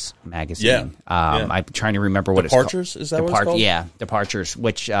Express magazine. I'm trying to remember what Departures, it's called. Is that what it's called? Yeah, Departures,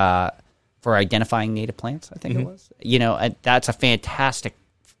 which for identifying native plants, I think it was. You know, that's a fantastic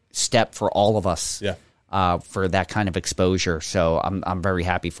step for all of us. Yeah. For that kind of exposure. So I'm very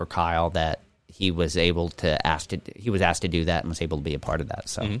happy for Kyle that he was asked to do that and was able to be a part of that.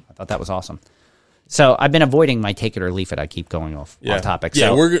 So I thought that was awesome. So I've been avoiding my take it or leave it. I keep going off topic. Yeah,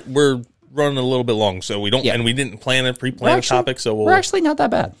 so, we're running a little bit long, so we don't and we didn't pre-plan a topic, so we're actually not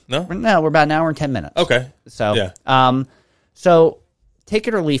that bad. No, we're about an hour and 10 minutes. Okay. So so take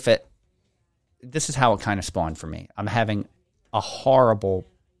it or leave it. This is how it kind of spawned for me. I'm having a horrible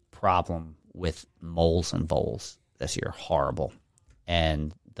problem with moles and voles this year. Horrible.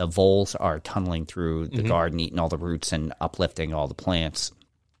 And the voles are tunneling through the garden, eating all the roots and uplifting all the plants.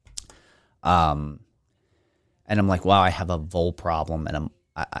 And I'm like, wow, I have a vole problem, and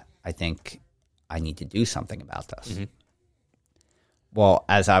I think I need to do something about this. Well,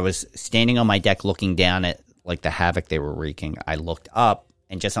 as I was standing on my deck looking down at like the havoc they were wreaking, I looked up,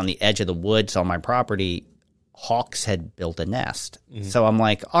 and just on the edge of the woods on my property, hawks had built a nest. So I'm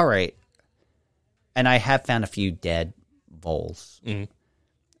like, all right. And I have found a few dead voles.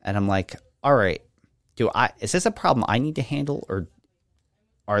 And I'm like, all right, is this a problem I need to handle, or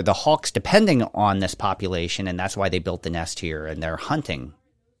are the hawks depending on this population, and that's why they built the nest here, and they're hunting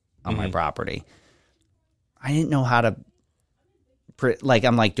on my property? I didn't know how to,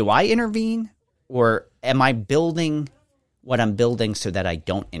 I'm like, do I intervene, or am I building what I'm building so that I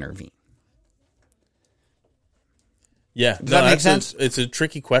don't intervene? Yeah. Does that make sense? It's a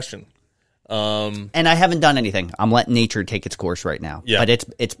tricky question. And I haven't done anything. I'm letting nature take its course right now. Yeah. But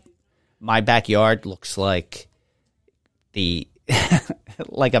it's my backyard looks like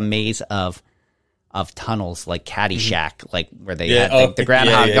like a maze of tunnels, like Caddyshack, like where they had the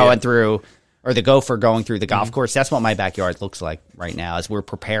groundhog going through, or the gopher going through the golf course. That's what my backyard looks like right now, as we're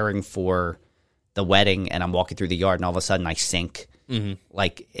preparing for the wedding, and I'm walking through the yard, and all of a sudden I sink.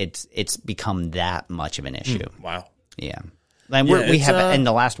 Like it's become that much of an issue. Wow. Yeah. And we have in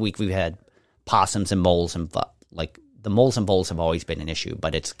the last week we've had possums and moles, and like the moles and voles have always been an issue,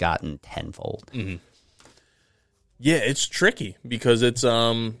 but it's gotten tenfold. Yeah, it's tricky because it's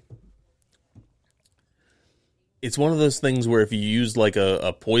one of those things where if you use like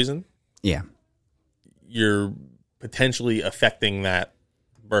a poison, you're potentially affecting that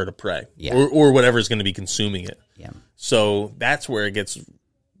bird of prey, or whatever's going to be consuming it. Yeah. So that's where it gets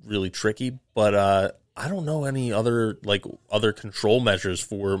really tricky. But I don't know any other control measures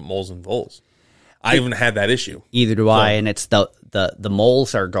for moles and voles. I haven't had that issue. Either do I, and it's the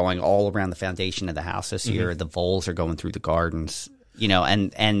moles are going all around the foundation of the house this year. The voles are going through the gardens,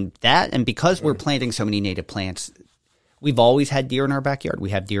 and because we're planting so many native plants, we've always had deer in our backyard. We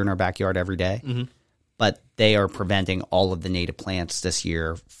have deer in our backyard every day, but they are preventing all of the native plants this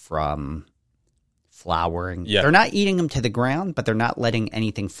year from flowering. Yeah. They're not eating them to the ground, but they're not letting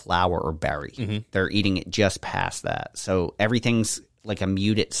anything flower or berry. They're eating it just past that. So everything's like a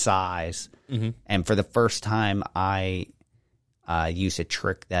muted size. And for the first time, I used a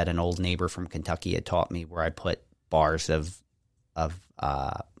trick that an old neighbor from Kentucky had taught me, where I put bars of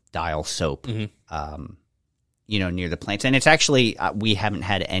dial soap, near the plants. And it's actually we haven't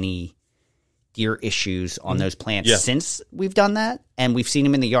had any deer issues on those plants Yeah. since we've done that. And we've seen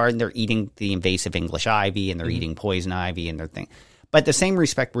them in the yard and they're eating the invasive English ivy and they're eating poison ivy and their thing. But the same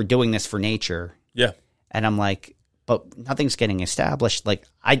respect, we're doing this for nature. Yeah. And I'm like, but nothing's getting established. Like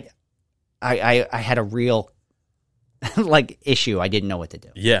I had a real like issue. I didn't know what to do.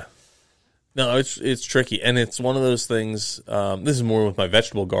 Yeah. No, it's tricky. And it's one of those things, this is more with my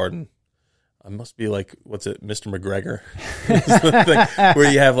vegetable garden. I must be like, what's it, Mr. McGregor?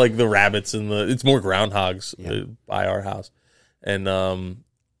 Where you have like the rabbits and it's more groundhogs by our house. And And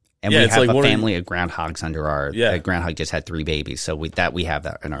yeah, we it's have like a one of- family of groundhogs under our. Yeah. The groundhog just had 3 babies, so we have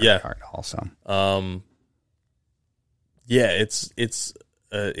that in our Yeah. yard also. yeah, it's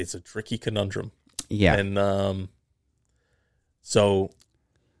a tricky conundrum. Yeah, And so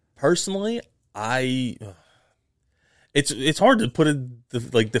personally, it's hard to put a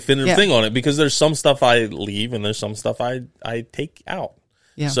definitive Yeah. thing on it because there's some stuff I leave and there's some stuff I take out.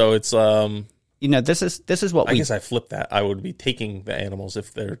 Yeah. So it's this is what I we guess I flip that. I would be taking the animals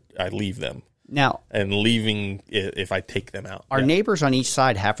if I leave them now. and leaving if I take them out. Our Yeah. neighbors on each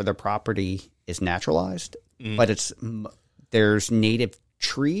side, half of their property is naturalized, but there's native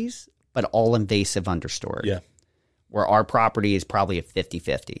trees, but all invasive understory. Yeah. Where our property is probably a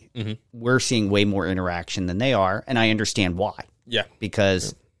 50-50. We're seeing way more interaction than they are, and I understand why. Yeah.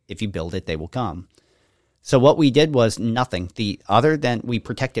 Because if you build it, they will come. So what we did was nothing. Other than we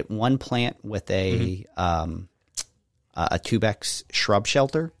protected one plant with a tubex shrub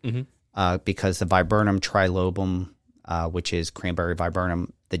shelter because the viburnum trilobum, which is cranberry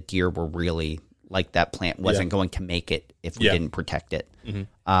viburnum, the deer were really like that plant wasn't going to make it if we didn't protect it.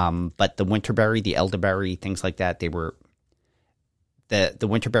 But the winterberry, the elderberry, things like that, they were the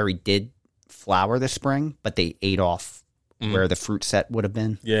winterberry did flower this spring, but they ate off where the fruit set would have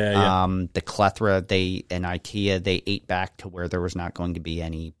been. Yeah. The clethra and Itea, they ate back to where there was not going to be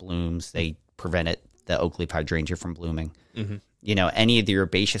any blooms. They prevented the oak leaf hydrangea from blooming. Any of the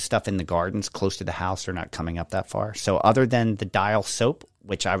herbaceous stuff in the gardens close to the house are not coming up that far. So other than the dial soap,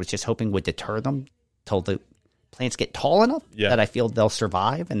 which I was just hoping would deter them till the plants get tall enough that I feel they'll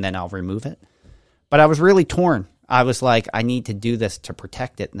survive, and then I'll remove it. But I was really torn. I was like, I need to do this to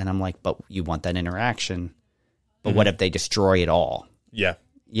protect it. And then I'm like, but you want that interaction. But what if they destroy it all? Yeah.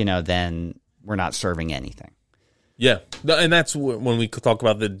 Then we're not serving anything. Yeah. And that's when we could talk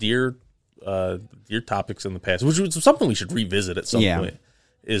about the deer topics in the past, which was something we should revisit at some point.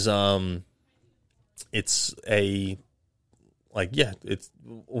 Is it's a it's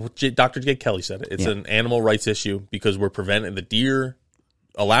Dr. Jay Kelly said it. It's an animal rights issue because we're preventing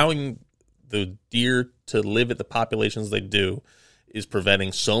allowing the deer to live at the populations they do is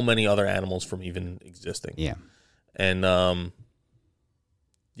preventing so many other animals from even existing. Yeah. And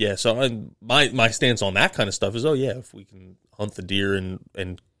so my stance on that kind of stuff is, if we can hunt the deer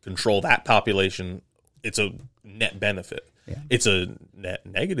and control that population, it's a net benefit. Yeah. It's a net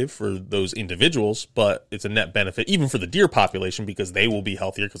negative for those individuals, but it's a net benefit even for the deer population because they will be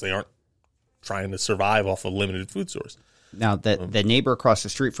healthier because they aren't trying to survive off a limited food source. Now, the neighbor across the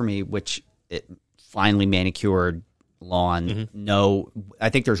street from me, which it finally manicured lawn, I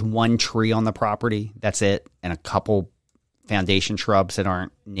think there's one tree on the property. That's it. And a couple foundation shrubs that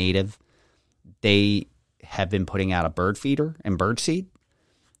aren't native. They have been putting out a bird feeder and bird seed.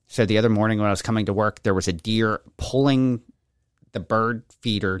 So the other morning when I was coming to work, there was a deer pulling the bird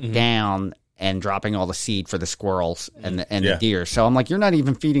feeder down and dropping all the seed for the squirrels and the deer. So I'm like, you're not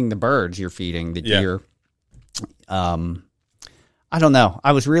even feeding the birds, you're feeding the deer. I don't know.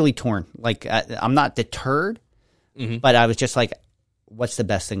 I was really torn. Like, I'm not deterred, but I was just like, what's the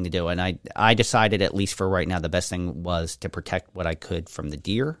best thing to do? And I decided, at least for right now, the best thing was to protect what I could from the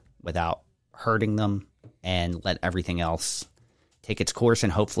deer without hurting them and let everything else take its course.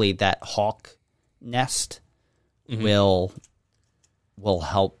 And hopefully that hawk nest will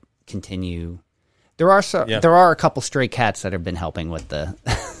help continue. There are a couple stray cats that have been helping with the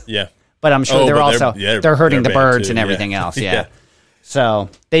but I'm sure they're hurting the birds and everything else. Yeah. So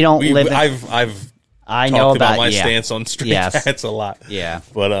they don't live. I know about my stance on stray cats a lot. Yeah.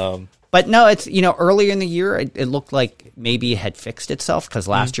 But no, it's, earlier in the year, it looked like maybe it had fixed itself because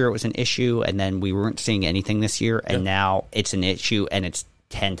last year it was an issue and then we weren't seeing anything this year. And now it's an issue and it's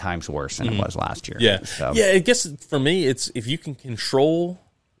 10 times worse than it was last year. Yeah. So. Yeah. I guess for me, it's if you can control,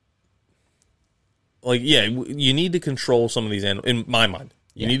 you need to control some of these animals, in my mind.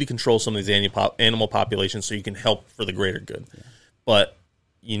 You need to control some of these animal populations so you can help for the greater good. Yeah. But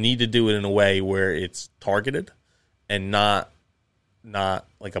you need to do it in a way where it's targeted and not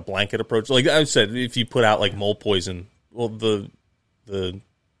like a blanket approach. Like I said, if you put out like mole poison, well, the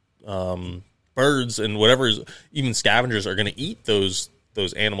birds and whatever, even scavengers are going to eat those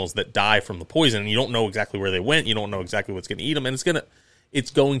those animals that die from the poison, and you don't know exactly where they went. You don't know exactly what's going to eat them, and it's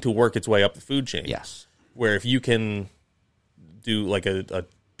going to work its way up the food chain. Yes. Where if you can do like a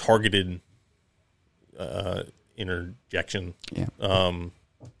targeted interjection,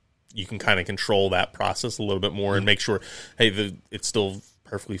 you can kind of control that process a little bit more and make sure, hey, it's still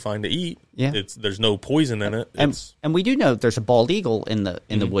perfectly fine to eat. Yeah. There's no poison in it. And we do know there's a bald eagle in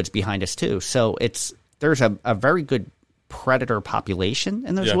the woods behind us too. So there's a very good predator population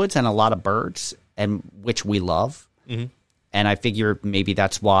in those woods and a lot of birds, and which we love. Mm-hmm. And I figure maybe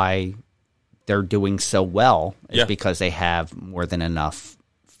that's why they're doing so well, is because they have more than enough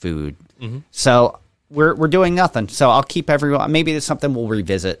food. Mm-hmm. So we're doing nothing. So I'll keep everyone. Maybe it's something we'll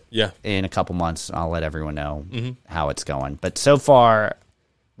revisit. In a couple months. I'll let everyone know how it's going. But so far,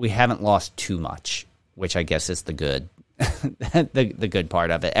 we haven't lost too much, which I guess is the good, the good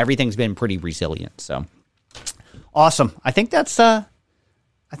part of it. Everything's been pretty resilient. So awesome. I think that's all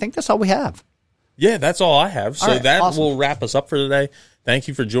we have. Yeah, that's all I have. So that awesome. will wrap us up for today. Thank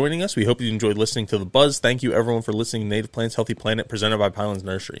you for joining us. We hope you enjoyed listening to The Buzz. Thank you, everyone, for listening to Native Plants, Healthy Planet, presented by Pinelands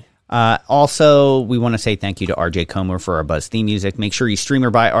Nursery. Also, we want to say thank you to RJ Comer for our Buzz theme music. Make sure you stream or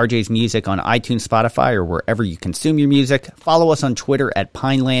buy RJ's music on iTunes, Spotify, or wherever you consume your music. Follow us on Twitter at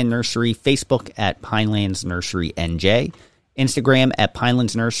Pineland Nursery, Facebook at Pinelands Nursery NJ, Instagram at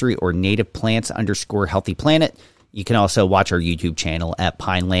Pinelands Nursery or Native Plants _Healthy Planet. You can also watch our YouTube channel at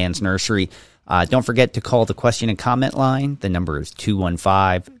Pinelands Nursery. Don't forget to call the question and comment line. The number is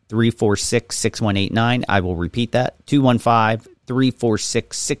 215-346-6189. I will repeat that,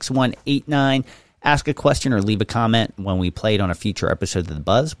 215-346-6189. Ask a question or leave a comment. When we play it on a future episode of The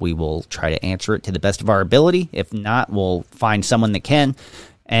Buzz, we will try to answer it to the best of our ability. If not, we'll find someone that can.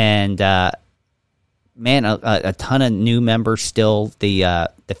 And, man, a ton of new members still. The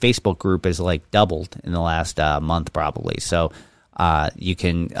Facebook group is like doubled in the last month probably. So you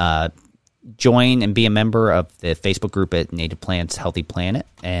can join and be a member of the Facebook group at Native Plants Healthy Planet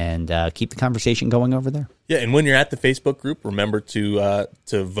and keep the conversation going over there. Yeah, and when you're at the Facebook group, remember to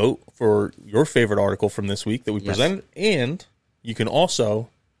vote for your favorite article from this week that we presented, and you can also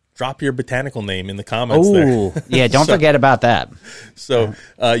drop your botanical name in the comments there. Yeah, don't forget about that. So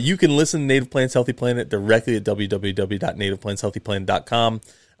you can listen to Native Plants Healthy Planet directly at www.nativeplantshealthyplanet.com.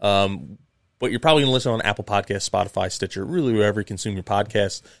 But you're probably going to listen on Apple Podcasts, Spotify, Stitcher, really wherever you consume your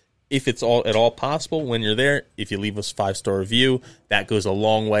podcasts. If it's at all possible, when you're there, if you leave us a 5-star review, that goes a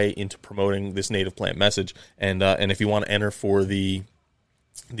long way into promoting this native plant message. And if you want to enter for the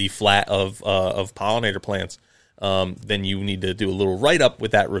flat of pollinator plants, then you need to do a little write-up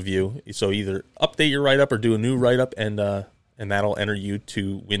with that review. So either update your write-up or do a new write-up, and that'll enter you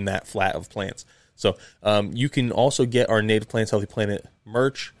to win that flat of plants. So you can also get our Native Plants Healthy Planet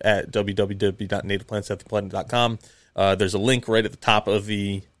merch at www.nativeplantshealthyplanet.com. There's a link right at the top of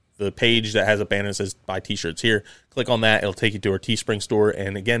the page that has a banner that says buy t-shirts here. Click on that. It'll take you to our Teespring store.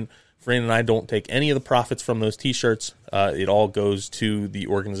 And again, Fran and I don't take any of the profits from those t-shirts. It all goes to the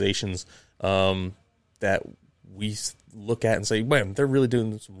organizations that we look at and say, man, they're really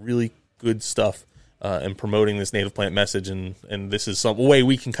doing some really good stuff and promoting this native plant message. And this is some way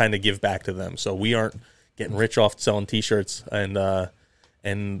we can kind of give back to them. So we aren't getting rich off selling t-shirts.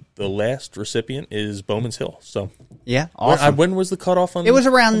 And the last recipient is Bowman's Hill. So yeah, awesome. When was the cutoff on? It was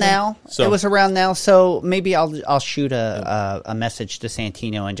around now. So, it was around now. So maybe I'll shoot a message to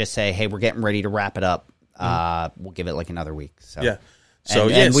Santino and just say, hey, we're getting ready to wrap it up. We'll give it like another week. So yeah. So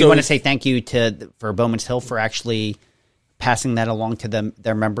and we want to say thank you for Bowman's Hill for actually passing that along to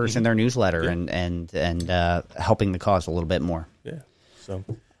their members in their newsletter and helping the cause a little bit more. Yeah. So.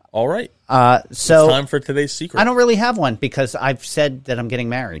 All right. So it's time for today's secret. I don't really have one because I've said that I'm getting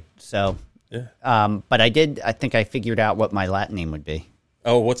married. So, yeah. But I think I figured out what my Latin name would be.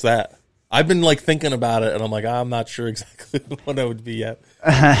 Oh, what's that? I've been like thinking about it, and I'm like, I'm not sure exactly what it would be yet.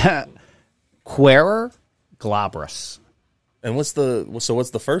 Querer glabrous. And what's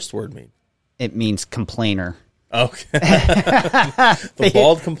the first word mean? It means complainer. Okay. The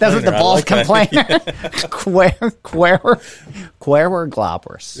bald complainer. That's what the bald complainer. Querer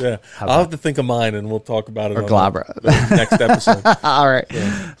glabrous. Yeah. I'll have to think of mine, and we'll talk about it or on glabra. the next episode. All right.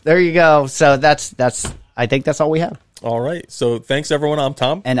 Yeah. There you go. So that's I think that's all we have. All right. So thanks, everyone. I'm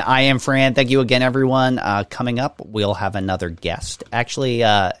Tom. And I am Fran. Thank you again, everyone. Coming up, we'll have another guest. Actually,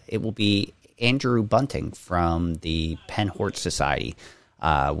 it will be Andrew Bunting from the Penn Hort Society.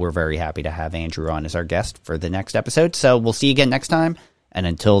 We're very happy to have Andrew on as our guest for the next episode. So we'll see you again next time. And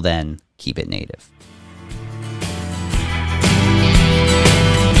until then, keep it native.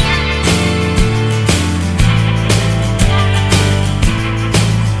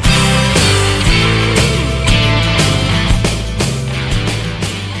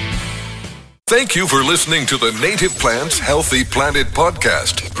 Thank you for listening to the Native Plants Healthy Planet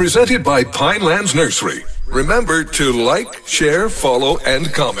podcast, presented by Pinelands Nursery. Remember to like, share, follow,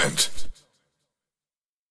 and comment.